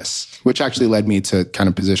at this, which actually led me to kind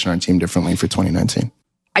of position our team differently for 2019.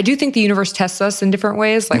 I do think the universe tests us in different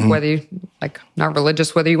ways, like whether you, like not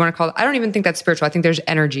religious, whether you want to call it, I don't even think that's spiritual. I think there's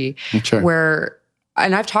energy where,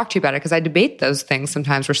 and I've talked to you about it because I debate those things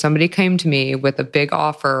sometimes where somebody came to me with a big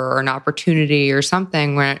offer or an opportunity or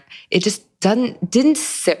something where it just didn't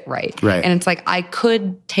sit right. And it's like, I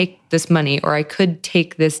could take this money or I could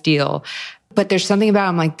take this deal, but there's something about,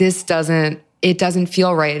 I'm like, it doesn't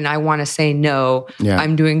feel right. And I want to say no.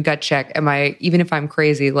 I'm doing gut check. Even if I'm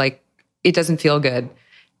crazy, like it doesn't feel good.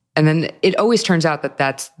 And then it always turns out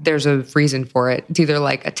that there's a reason for it. It's either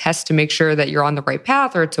like a test to make sure that you're on the right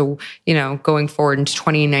path, or it's going forward into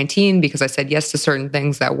 2019 because I said yes to certain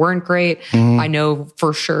things that weren't great. I know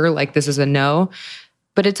for sure like this is a no,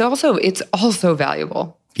 but it's also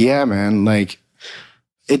valuable. Yeah, man. Like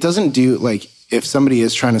it doesn't do, like if somebody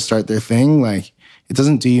is trying to start their thing, like it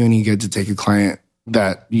doesn't do you any good to take a client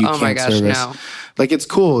that you can't service. No. Like it's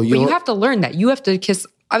cool. But you have to learn that. You have to kiss.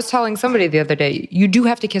 I was telling somebody the other day, you do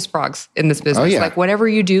have to kiss frogs in this business. Like whatever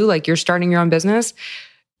you do, like you're starting your own business,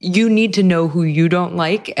 you need to know who you don't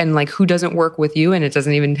like and like who doesn't work with you. And it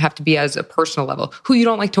doesn't even have to be as a personal level, who you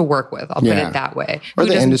don't like to work with. I'll put it that way. Or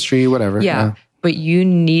the industry, whatever. Yeah. But you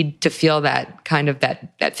need to feel that kind of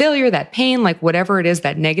that failure, that pain, like whatever it is,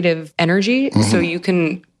 that negative energy, so you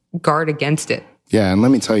can guard against it. Yeah. And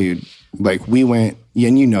let me tell you, like we went,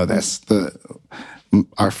 and you know this,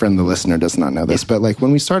 our friend, the listener, does not know this, but like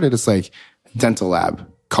when we started, it's like dental lab,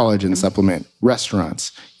 college and supplement,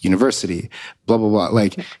 restaurants, university, blah, blah, blah.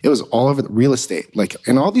 Like it was all over the real estate. Like,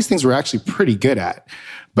 and all these things we're actually pretty good at.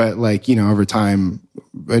 But like, over time,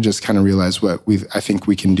 I just kind of realized what I think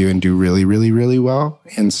we can do and do really, really, really well.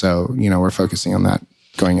 And so, we're focusing on that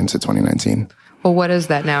going into 2019. Well, what is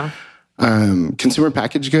that now? Consumer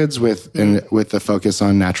packaged goods with a focus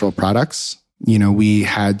on natural products. We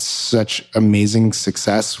had such amazing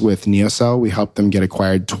success with NeoCell. We helped them get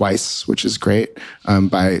acquired twice, which is great,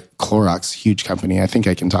 by Clorox, huge company. I think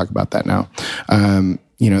I can talk about that now.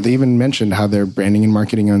 They even mentioned how their branding and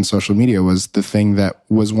marketing on social media was the thing that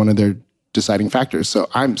was one of their deciding factors. So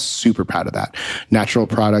I'm super proud of that. Natural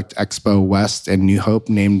Product Expo West and New Hope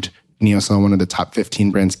named NeoCell one of the top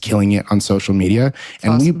 15 brands killing it on social media.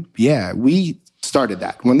 And awesome. we started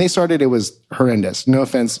that. When they started, it was horrendous. No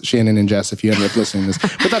offense, Shannon and Jess, if you end up listening to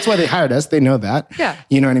this. But that's why they hired us. They know that. Yeah.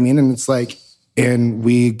 You know what I mean? And it's like, and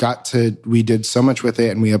we did so much with it,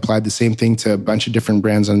 and we applied the same thing to a bunch of different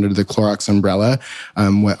brands under the Clorox umbrella.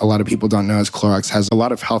 What a lot of people don't know is Clorox has a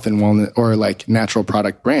lot of health and wellness or like natural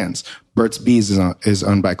product brands. Burt's Bees is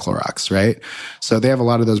owned by Clorox, right? So they have a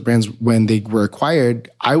lot of those brands. When they were acquired,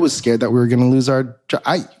 I was scared that we were going to lose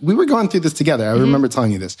we were going through this together. I remember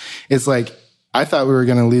telling you this. It's like, I thought we were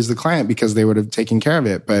going to lose the client because they would have taken care of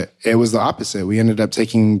it, but it was the opposite. We ended up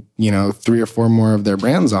taking, 3 or 4 more of their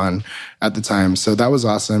brands on at the time. So that was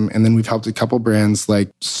awesome. And then we've helped a couple brands like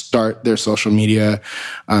start their social media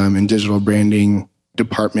and digital branding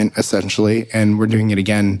department essentially. And we're doing it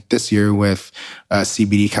again this year with a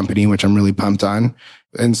CBD company, which I'm really pumped on.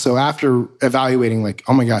 And so after evaluating like,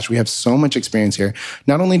 oh my gosh, we have so much experience here.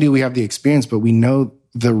 Not only do we have the experience, but we know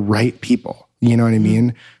the right people. You know what I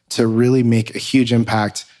mean? To really make a huge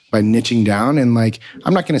impact by niching down. And like,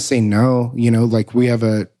 I'm not going to say no, like we have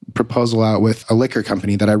a proposal out with a liquor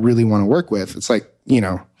company that I really want to work with. It's like,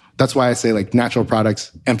 that's why I say like natural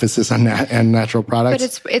products, emphasis on and natural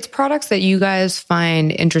products. But it's products that you guys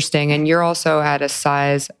find interesting. And you're also at a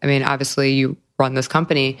size, I mean, obviously you run this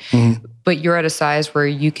company, but you're at a size where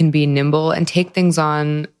you can be nimble and take things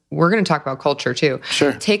on. We're going to talk about culture too.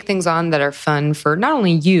 Sure. Take things on that are fun for not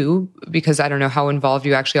only you, because I don't know how involved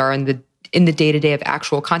you actually are in the day-to-day of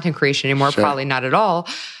actual content creation anymore, sure. Probably not at all.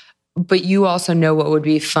 But you also know what would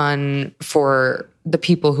be fun for the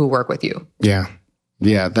people who work with you. Yeah.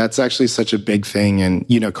 Yeah, that's actually such a big thing. And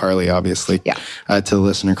Carly, obviously. Yeah. To the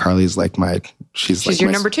listener, Carly's like she's like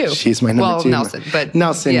your number 2. She's my number 2.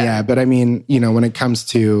 Nelson, yeah. But I mean, when it comes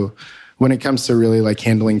to really like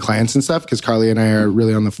handling clients and stuff, because Carly and I are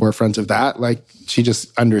really on the forefront of that, like she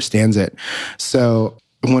just understands it. So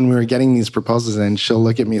when we were getting these proposals in, she'll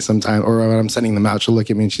look at me sometime, or when I'm sending them out, she'll look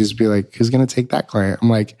at me and she's be like, who's going to take that client? I'm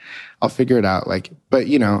like, I'll figure it out. Like, but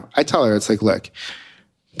I tell her, it's like, look,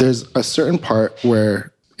 there's a certain part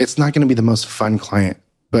where it's not going to be the most fun client,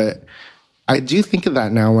 but I do think of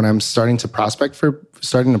that now when I'm starting to prospect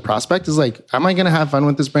is like, am I going to have fun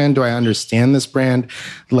with this brand? Do I understand this brand?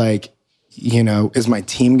 Like, is my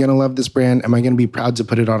team going to love this brand? Am I going to be proud to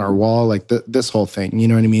put it on our wall? Like this whole thing, you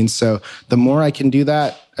know what I mean? So the more I can do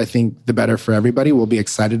that, I think the better for everybody. We'll be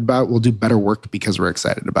excited about it. We'll do better work because we're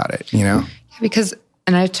excited about it, Yeah, because,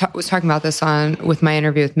 and I was talking about this with my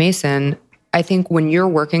interview with Mason, I think when you're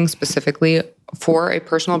working specifically for a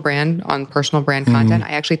personal brand on personal brand content, I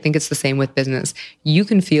actually think it's the same with business. You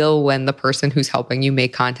can feel when the person who's helping you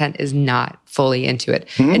make content is not fully into it.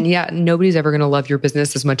 And yeah, nobody's ever going to love your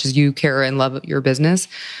business as much as you care and love your business.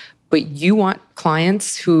 But you want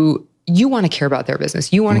clients who you want to care about their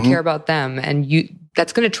business. You want to care about them. And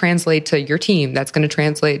that's going to translate to your team. That's going to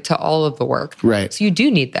translate to all of the work. Right. So you do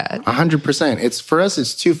need that. 100%. For us,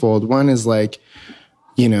 it's twofold. One is like,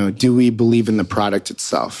 do we believe in the product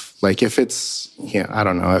itself? Like if it's, I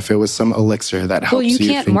don't know, if it was some elixir that helps you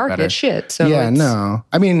can't think market better. shit. So no.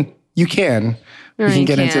 I mean, you can. You can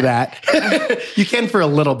get into that. You can for a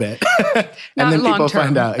little bit. And then people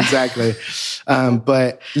find out. Exactly.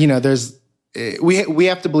 But, we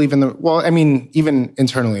have to believe in even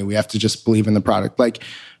internally, we have to just believe in the product. Like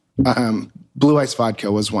Blue Ice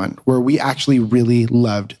Vodka was one where we actually really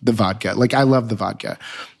loved the vodka. Like I love the vodka.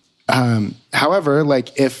 However,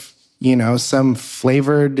 like if, some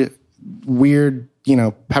flavored weird,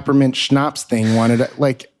 peppermint schnapps thing wanted to,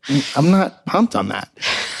 like, I'm not pumped on that.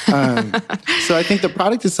 So I think the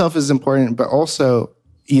product itself is important, but also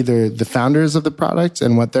either the founders of the product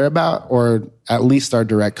and what they're about, or at least our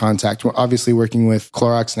direct contact. We're obviously working with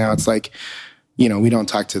Clorox now. It's like, we don't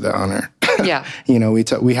talk to the owner. Yeah.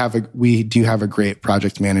 We do have a great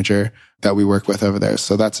project manager that we work with over there.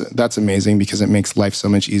 So that's amazing because it makes life so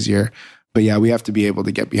much easier. But yeah, we have to be able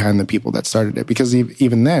to get behind the people that started it, because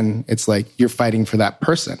even then it's like you're fighting for that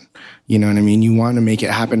person. You know what I mean? You want to make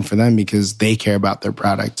it happen for them because they care about their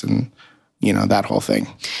product and, that whole thing.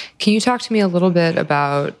 Can you talk to me a little bit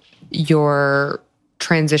about your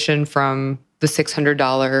transition from the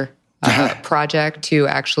 $600 project to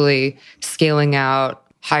actually scaling out,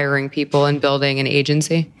 hiring people and building an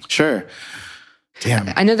agency? Sure.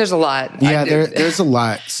 Damn. I know there's a lot. Yeah, there's a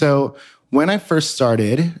lot. So when I first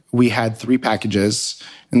started, we had 3 packages,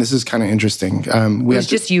 and this is kind of interesting. It was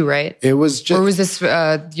just you, right? It was just... Or was this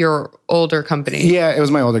your older company? Yeah, it was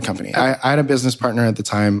my older company. Okay. I had a business partner at the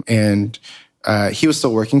time, and he was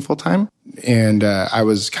still working full-time, and I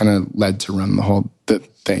was kind of led to run the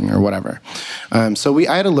thing or whatever. So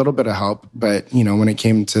I had a little bit of help, but, when it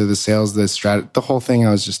came to the sales, the whole thing,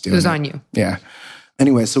 I was just doing it. Was on you. Yeah.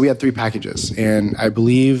 Anyway, so we had 3 packages, and I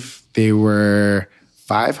believe they were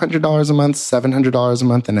 $500 a month, $700 a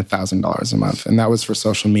month, and $1,000 a month. And that was for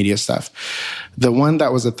social media stuff. The one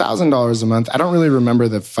that was $1,000 a month, I don't really remember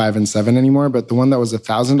the 5 and 7 anymore, but the one that was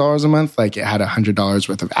 $1,000 a month, like it had $100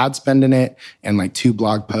 worth of ad spend in it and like 2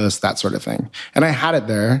 blog posts, that sort of thing. And I had it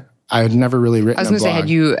there. I had never really written a blog. I was going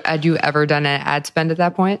to say, had you ever done an ad spend at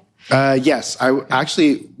that point? Yes. I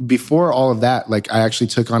actually, before all of that, like I actually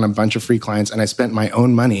took on a bunch of free clients and I spent my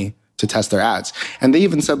own money to test their ads. And they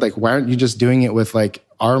even said like, why aren't you just doing it with like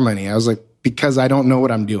our money? I was like, because I don't know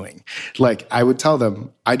what I'm doing. Like I would tell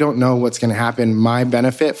them, I don't know what's going to happen. My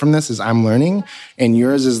benefit from this is I'm learning, and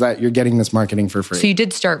yours is that you're getting this marketing for free. So you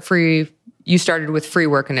did start free. You started with free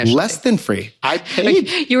work initially. Less than free. I paid.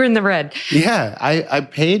 You were in the red. Yeah, I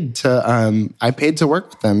paid to work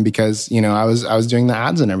with them because I was doing the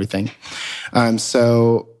ads and everything.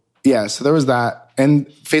 So there was that. And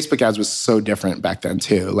Facebook ads was so different back then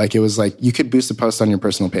too. Like it was like you could boost a post on your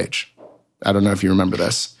personal page. I don't know if you remember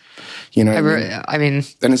this. I mean,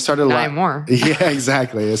 then it started a lot anymore. Yeah,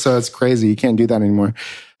 exactly. So it's crazy. You can't do that anymore.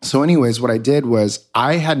 So anyways, what I did was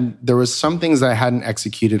there was some things that I hadn't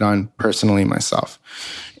executed on personally myself.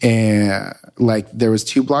 And like there was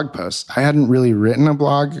 2 blog posts. I hadn't really written a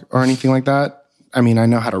blog or anything like that. I mean, I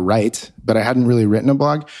know how to write, but I hadn't really written a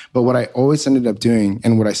blog. But what I always ended up doing,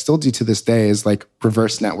 and what I still do to this day, is like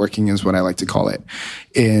reverse networking is what I like to call it.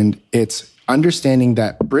 And it's understanding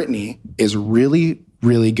that Brittany is really,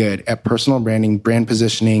 really good at personal branding, brand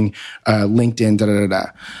positioning,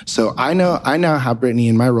 LinkedIn, So I now have Brittany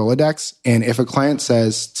in my Rolodex. And if a client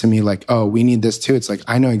says to me like, oh, we need this too, it's like,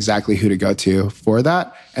 I know exactly who to go to for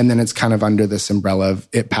that. And then it's kind of under this umbrella of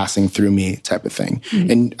it passing through me type of thing.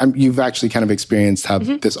 Mm-hmm. And you've actually kind of experienced how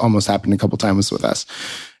this almost happened a couple times with us.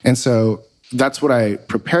 And so that's what I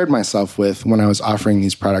prepared myself with when I was offering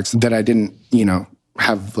these products that I didn't,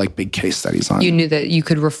 have like big case studies on. You knew that you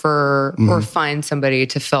could refer or find somebody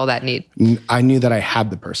to fill that need. I knew that I had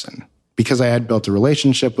the person because I had built a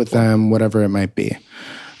relationship with them, whatever it might be.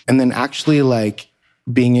 And then actually like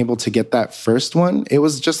being able to get that first one, it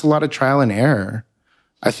was just a lot of trial and error.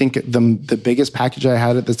 I think the biggest package I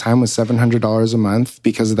had at the time was $700 a month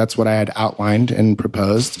because that's what I had outlined and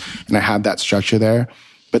proposed. And I had that structure there.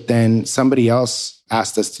 But then somebody else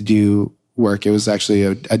asked us to do work. It was actually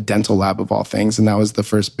a dental lab of all things. And that was the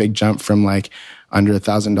first big jump from like under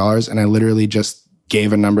 $1,000. And I literally just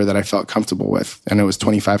gave a number that I felt comfortable with. And it was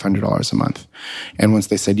 $2,500 a month. And once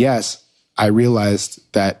they said yes, I realized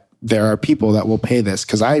that there are people that will pay this.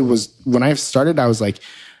 Cause when I started, I was like,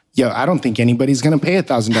 yo, I don't think anybody's going to pay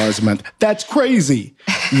 $1,000 a month. That's crazy.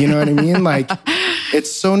 You know what I mean? Like,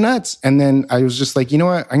 it's so nuts. And then I was just like, you know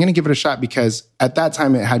what? I'm going to give it a shot, because at that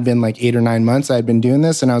time it had been like 8 or 9 months I had been doing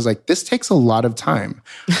this. And I was like, this takes a lot of time.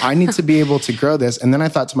 I need to be able to grow this. And then I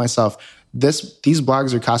thought to myself, these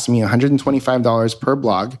blogs are costing me $125 per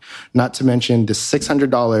blog, not to mention the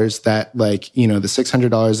 $600 that the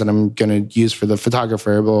 $600 that I'm going to use for the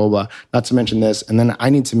photographer, blah, blah, blah, not to mention this. And then I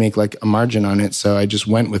need to make like a margin on it. So I just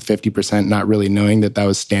went with 50%, not really knowing that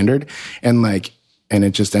was standard. And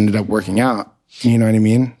it just ended up working out. You know what I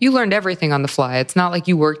mean? You learned everything on the fly. It's not like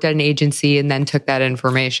you worked at an agency and then took that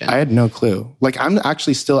information. I had no clue. Like, I'm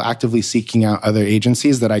actually still actively seeking out other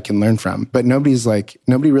agencies that I can learn from, but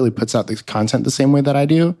nobody really puts out the content the same way that I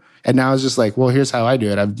do. And now it's just like, well, here's how I do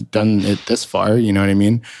it. I've done it this far. You know what I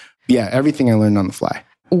mean? Yeah, everything I learned on the fly.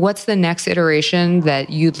 What's the next iteration that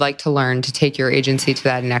you'd like to learn to take your agency to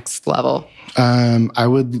that next level?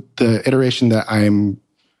 The iteration that I am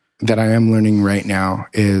learning right now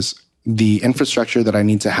is the infrastructure that I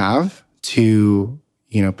need to have to,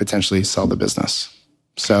 potentially sell the business.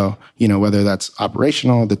 So, whether that's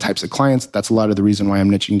operational, the types of clients, that's a lot of the reason why I'm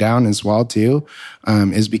niching down as well too,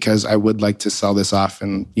 is because I would like to sell this off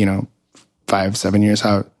in, 5-7 years,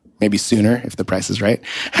 maybe sooner if the price is right.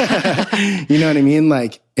 You know what I mean?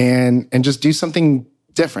 Like, and just do something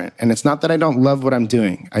different. And it's not that I don't love what I'm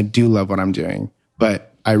doing. I do love what I'm doing, but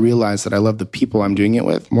I realize that I love the people I'm doing it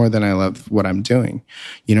with more than I love what I'm doing.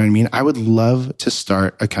 You know what I mean? I would love to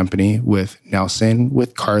start a company with Nelson,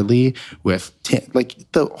 with Carly, with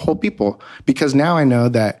the whole people, because now I know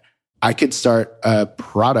that I could start a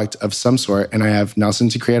product of some sort, and I have Nelson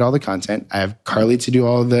to create all the content. I have Carly to do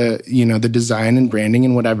all the, the design and branding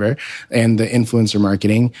and whatever, and the influencer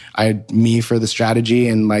marketing. I had me for the strategy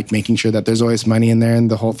and making sure that there's always money in there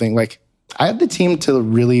and the whole thing. I had the team to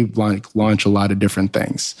really launch a lot of different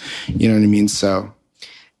things. You know what I mean? So,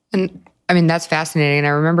 and I mean, that's fascinating. And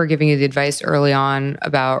I remember giving you the advice early on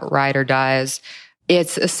about ride or dies.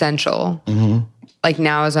 It's essential. Mm-hmm. Like,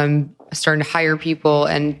 now as I'm starting to hire people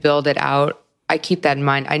and build it out, I keep that in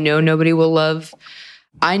mind. I know nobody will love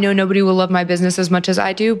my business as much as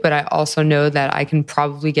I do, but I also know that I can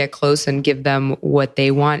probably get close and give them what they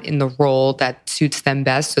want in the role that suits them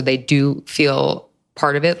best, so they do feel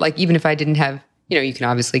part of it. Like, even if I didn't have, you can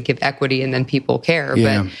obviously give equity and then people care,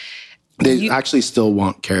 but they actually still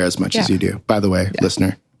won't care as much as you do, by the way,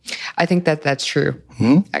 listener. I think that's true.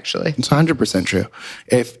 Actually, it's 100% true.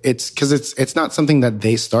 If because it's not something that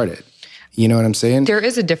they started, you know what I'm saying? There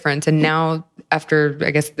is a difference. And now, after,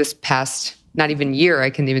 I guess, this past, not even year, I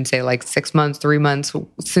can even say 6 months, 3 months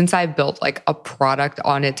since I built a product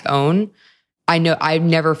on its own, I know I've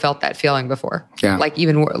never felt that feeling before. Yeah.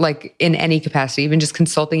 Even in any capacity, even just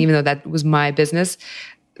consulting, even though that was my business,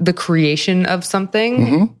 the creation of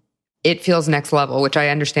something, it feels next level, which I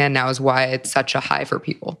understand now is why it's such a high for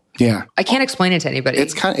people. Yeah. I can't explain it to anybody.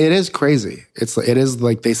 It is crazy. It is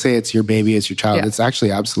like they say it's your baby, it's your child. Yeah. It's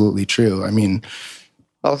actually absolutely true. I mean,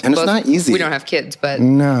 and it's not easy. We don't have kids, but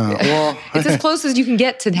no. Well, it's as close as you can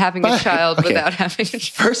get to having a child without having a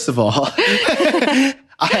child. First of all,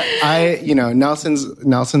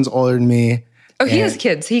 Nelson's older than me. Oh, he has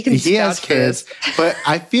kids. He has kids. But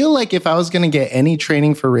I feel like if I was going to get any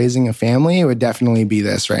training for raising a family, it would definitely be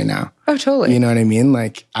this right now. Oh, totally. You know what I mean?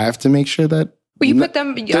 I have to make sure that put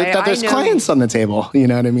them that there's clients on the table. You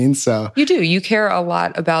know what I mean? So you do. You care a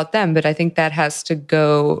lot about them, but I think that has to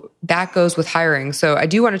go. That goes with hiring. So I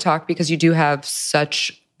do want to talk, because you do have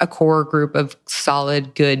such a core group of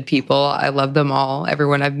solid, good people. I love them all.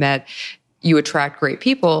 Everyone I've met, you attract great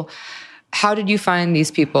people. How did you find these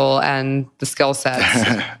people and the skill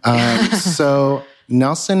sets? So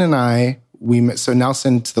Nelson and I, we met. So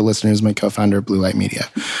Nelson, to the listeners, my co-founder of Blue Light Media,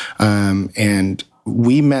 and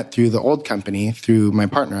we met through the old company through my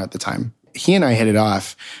partner at the time. He and I hit it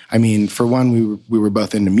off. I mean, for one, we were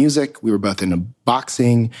both into music. We were both into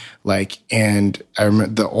boxing. And I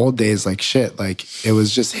remember the old days, it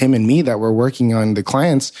was just him and me that were working on the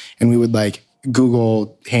clients, and we would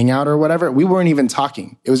Google Hangout or whatever. We weren't even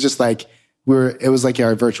talking. It was just it was like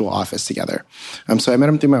our virtual office together. So I met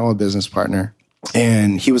him through my old business partner,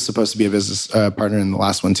 and he was supposed to be a business partner in the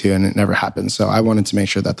last one too, and it never happened. So I wanted to make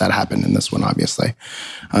sure that happened in this one, obviously.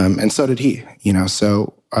 And so did he,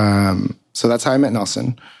 so that's how I met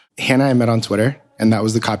Nelson. Hannah, I met on Twitter, and that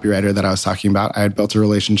was the copywriter that I was talking about. I had built a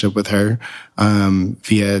relationship with her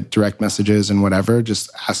via direct messages and whatever, just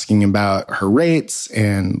asking about her rates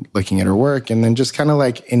and looking at her work, and then just kind of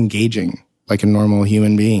engaging. like a normal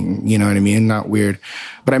human being. You know what I mean? Not weird.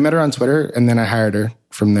 But I met her on Twitter, and then I hired her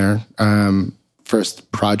from there.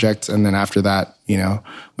 First project, and then after that, you know,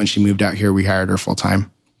 when she moved out here, we hired her full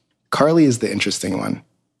time. Carly is the interesting one.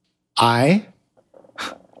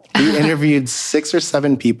 We interviewed 6 or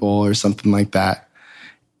 7 people or something like that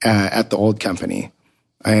at the old company,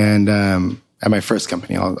 and at my first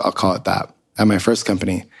company, I'll call it that. At my first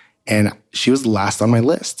company, and she was last on my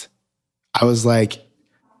list. I was like,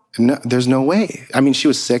 no, there's no way. I mean, she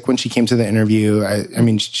was sick when she came to the interview. I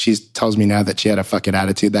mean, she tells me now that she had a fucking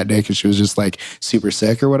attitude that day because she was just like super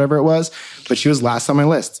sick or whatever it was. But she was last on my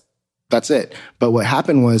list. That's it. But what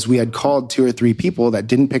happened was we had called 2 or 3 people that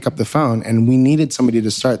didn't pick up the phone, and we needed somebody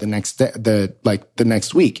to start the next day, the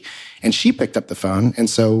next week. And she picked up the phone, and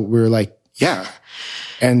so we were like, yeah.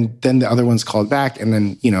 And then the other ones called back, and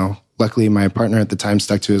then, you know, luckily my partner at the time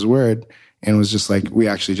stuck to his word and was just like, we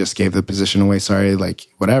actually just gave the position away. Sorry, like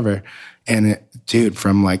whatever. And dude,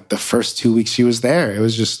 from like the first 2 weeks she was there, it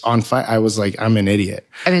was just on fire. I was like, I'm an idiot.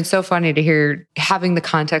 I mean, it's so funny to hear having the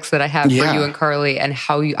context that I have for you and Carly and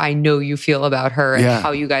how I know you feel about her and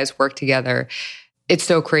how you guys work together. It's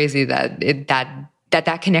so crazy that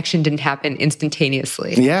that connection didn't happen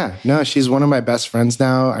instantaneously. Yeah, no, she's one of my best friends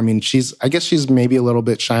now. I mean, I guess she's maybe a little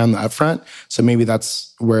bit shy on the upfront. So maybe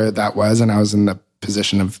that's where that was. And I was in the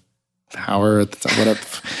position of power at the time. Whatever.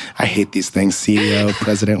 I hate these things, CEO,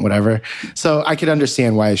 president, whatever. So I could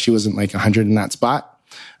understand why she wasn't like 100 in that spot.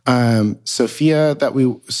 Sophia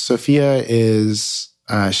is,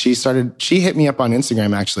 she hit me up on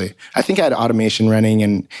Instagram, actually. I think I had automation running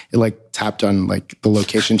and it like tapped on like the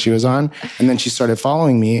location she was on. And then she started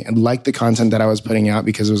following me and liked the content that I was putting out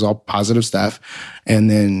because it was all positive stuff.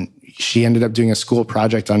 And then she ended up doing a school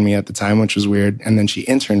project on me at the time, which was weird. And then she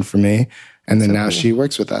interned for me. And then now she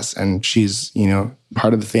works with us, and she's, you know,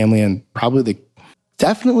 part of the family and probably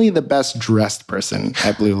definitely the best dressed person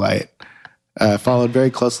at Blue Light. Followed very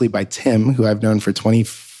closely by Tim, who I've known for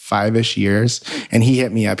 25-ish years. And he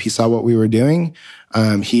hit me up. He saw what we were doing.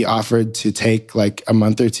 He offered to take like a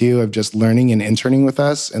month or 2 of just learning and interning with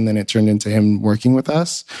us. And then it turned into him working with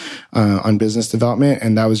us on business development.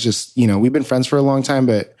 And that was just, you know, we've been friends for a long time,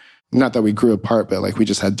 but not that we grew apart, but like we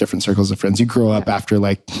just had different circles of friends. You grow up after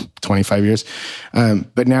like 25 years.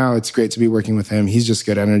 But now it's great to be working with him. He's just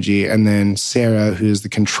good energy. And then Sarah, who's the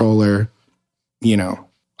controller, you know,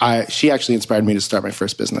 she actually inspired me to start my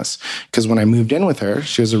first business. Because when I moved in with her,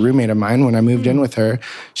 she was a roommate of mine. When I moved in with her,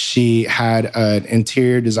 she had an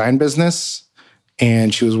interior design business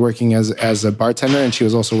and she was working as a bartender, and she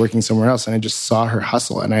was also working somewhere else. And I just saw her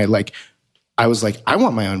hustle. And I was like, I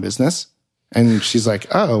want my own business. And she's like,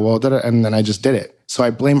 oh, well, and then I just did it. So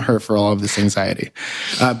I blame her for all of this anxiety.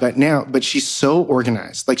 But she's so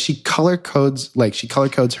organized. Like she color codes her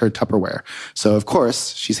Tupperware. So of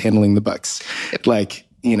course she's handling the books. Like,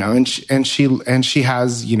 you know, and she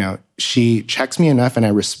has, you know, she checks me enough and I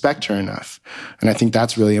respect her enough. And I think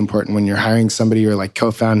that's really important when you're hiring somebody or like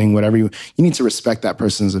co-founding, whatever, you need to respect that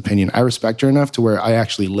person's opinion. I respect her enough to where I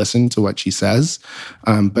actually listen to what she says.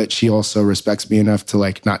 But she also respects me enough to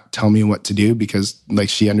like not tell me what to do because like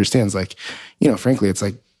she understands like, you know, frankly, it's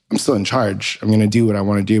like, I'm still in charge. I'm going to do what I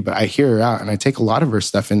want to do, but I hear her out and I take a lot of her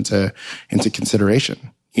stuff into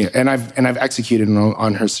consideration. Yeah, and I've executed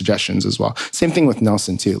on her suggestions as well. Same thing with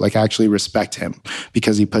Nelson too. Like I actually respect him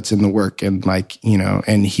because he puts in the work and like, you know,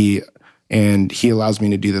 and he allows me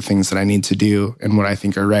to do the things that I need to do and what I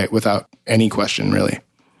think are right without any question, really.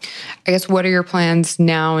 I guess what are your plans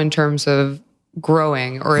now in terms of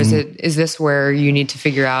growing, or is this where you need to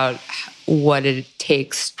figure out what it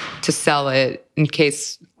takes to sell it in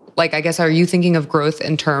case, like, I guess, are you thinking of growth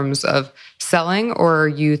in terms of selling, or are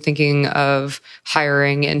you thinking of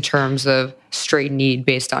hiring in terms of straight need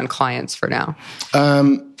based on clients for now?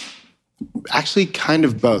 Actually, kind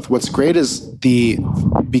of both. What's great is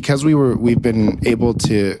because we've been able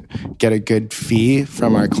to get a good fee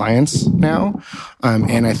from our clients now,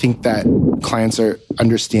 and I think that clients are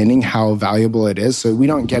understanding how valuable it is. So we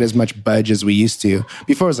don't get as much budge as we used to.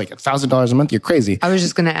 Before it was like $1,000 a month. You're crazy. I was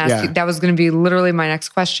just going to ask you, that was going to be literally my next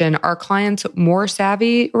question. Are clients more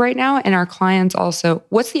savvy right now? And are clients also,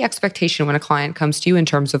 what's the expectation when a client comes to you in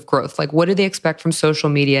terms of growth? Like, what do they expect from social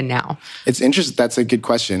media now? It's interesting. That's a good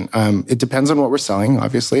question. It depends on what we're selling,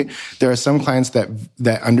 obviously. There are some clients that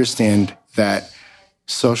understand that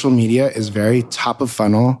social media is very top of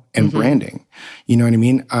funnel and branding. You know what I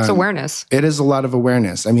mean? It's awareness. It is a lot of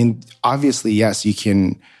awareness. I mean, obviously, yes, you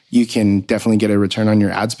can definitely get a return on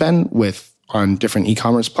your ad spend on different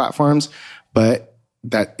e-commerce platforms, but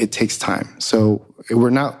that it takes time. So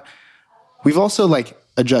we've also like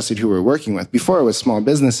adjusted who we're working with. Before it was small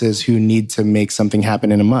businesses who need to make something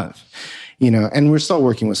happen in a month. and we're still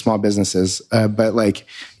working with small businesses, but like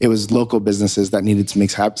it was local businesses that needed to make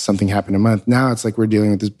something happen a month. Now it's like we're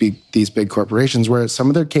dealing with these big corporations where some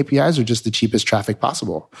of their KPIs are just the cheapest traffic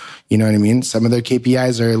possible. You know what I mean? Some of their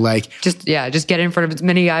KPIs are like just get in front of as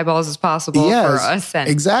many eyeballs as possible for us.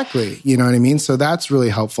 Exactly. You know what I mean? So that's really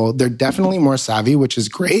helpful. They're definitely more savvy, which is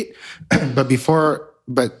great.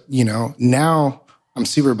 but now I'm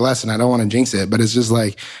super blessed and I don't want to jinx it, but it's just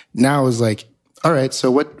like, now it's like, all right, so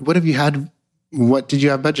what did you have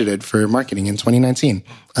budgeted for marketing in 2019?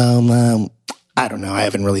 I don't know. I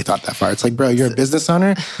haven't really thought that far. It's like, bro, you're a business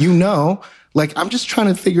owner. Like I'm just trying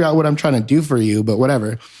to figure out what I'm trying to do for you, but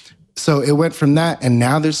whatever. So it went from that. And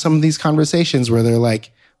now there's some of these conversations where they're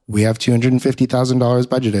like, we have $250,000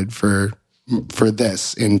 budgeted for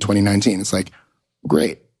this in 2019. It's like,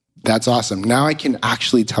 great. That's awesome. Now I can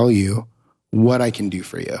actually tell you what I can do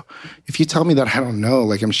for you. If you tell me that I don't know,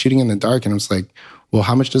 like I'm shooting in the dark and I'm just like, well,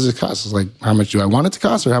 how much does it cost? It's like, how much do I want it to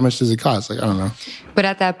cost or how much does it cost? Like, I don't know. But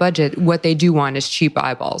at that budget, what they do want is cheap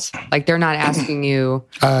eyeballs. Like they're not asking you,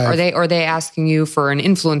 are they asking you for an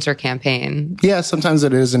influencer campaign? Yeah, sometimes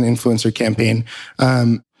it is an influencer campaign.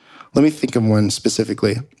 Let me think of one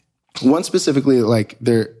specifically. Like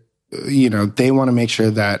they want to make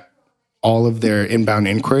sure that all of their inbound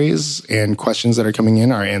inquiries and questions that are coming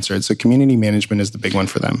in are answered. So community management is the big one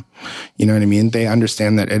for them. You know what I mean? They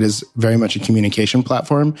understand that it is very much a communication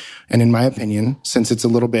platform. And in my opinion, since it's a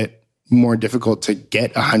little bit more difficult to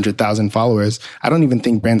get 100,000 followers, I don't even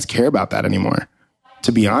think brands care about that anymore.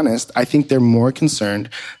 To be honest, I think they're more concerned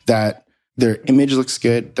that their image looks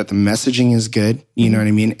good, that the messaging is good, you know what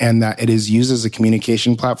I mean? And that it is used as a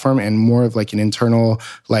communication platform and more of like an internal,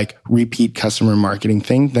 like repeat customer marketing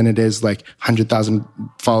thing than it is like 100,000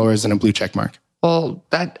 followers and a blue check mark. Well,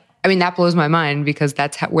 that blows my mind because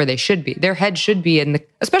that's where they should be. Their head should be in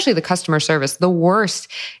especially the customer service. The worst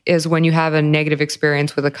is when you have a negative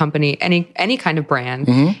experience with a company, any kind of brand,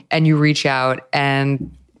 and you reach out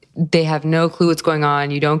and they have no clue what's going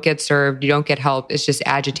on. You don't get served. You don't get help. It's just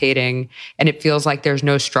agitating. And it feels like there's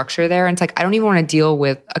no structure there. And it's like, I don't even want to deal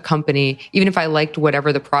with a company, even if I liked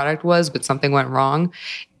whatever the product was, but something went wrong.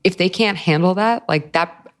 If they can't handle that, like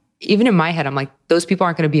that, even in my head, I'm like, those people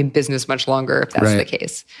aren't going to be in business much longer if that's the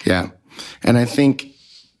case. Yeah. And I think,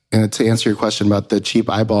 to answer your question about the cheap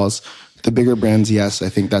eyeballs, the bigger brands, yes, I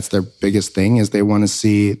think that's their biggest thing is they want to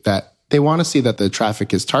see that the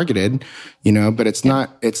traffic is targeted, but it's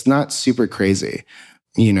not super crazy.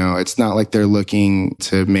 It's not like they're looking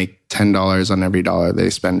to make $10 on every dollar they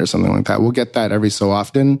spend or something like that. We'll get that every so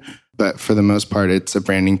often, but for the most part, it's a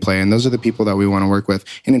branding play. And those are the people that we want to work with.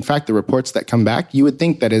 And in fact, the reports that come back, you would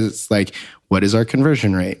think that it's like, what is our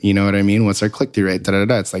conversion rate? You know what I mean? What's our click-through rate?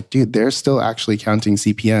 It's like, dude, they're still actually counting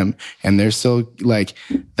CPM and they're still like,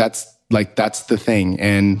 that's the thing.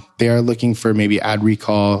 And they are looking for maybe ad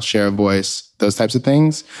recall, share of voice, those types of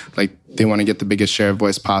things. Like they want to get the biggest share of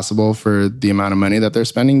voice possible for the amount of money that they're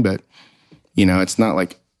spending. But, it's not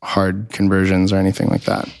like hard conversions or anything like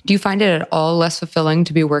that. Do you find it at all less fulfilling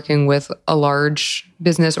to be working with a large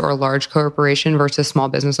business or a large corporation versus small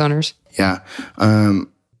business owners? Yeah.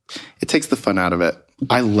 It takes the fun out of it.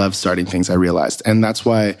 I love starting things, I realized. And that's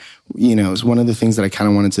why, it's one of the things that I kind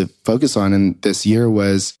of wanted to focus on in this year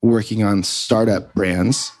was working on startup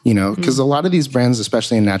brands, because a lot of these brands,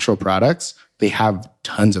 especially in natural products, they have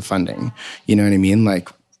tons of funding. You know what I mean? Like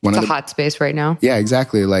it's a hot space right now. Yeah,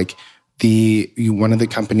 exactly. Like one of the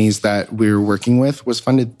companies that we were working with was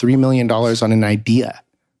funded $3 million on an idea.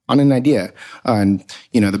 And,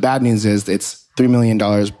 the bad news is it's $3 million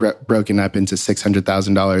broken up into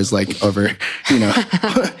 $600,000, like over,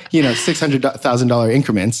 $600,000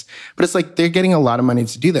 increments. But it's like, they're getting a lot of money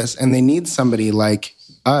to do this and they need somebody like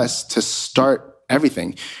us to start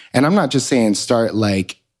everything. And I'm not just saying start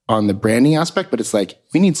like on the branding aspect, but it's like,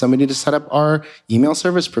 we need somebody to set up our email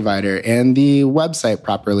service provider and the website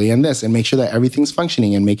properly and this, and make sure that everything's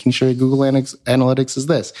functioning and making sure Google Analytics is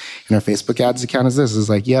this. And our Facebook ads account is this. It's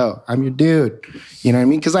like, yo, I'm your dude. You know what I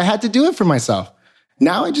mean? Because I had to do it for myself.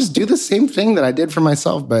 Now I just do the same thing that I did for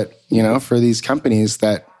myself, but, for these companies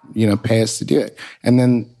that, pay us to do it. And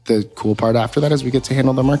then the cool part after that is we get to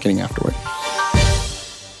handle the marketing afterward.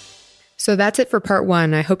 So that's it for part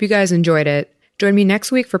 1. I hope you guys enjoyed it. Join me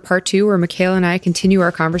next week for part 2, where Mikhail and I continue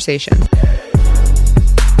our conversation.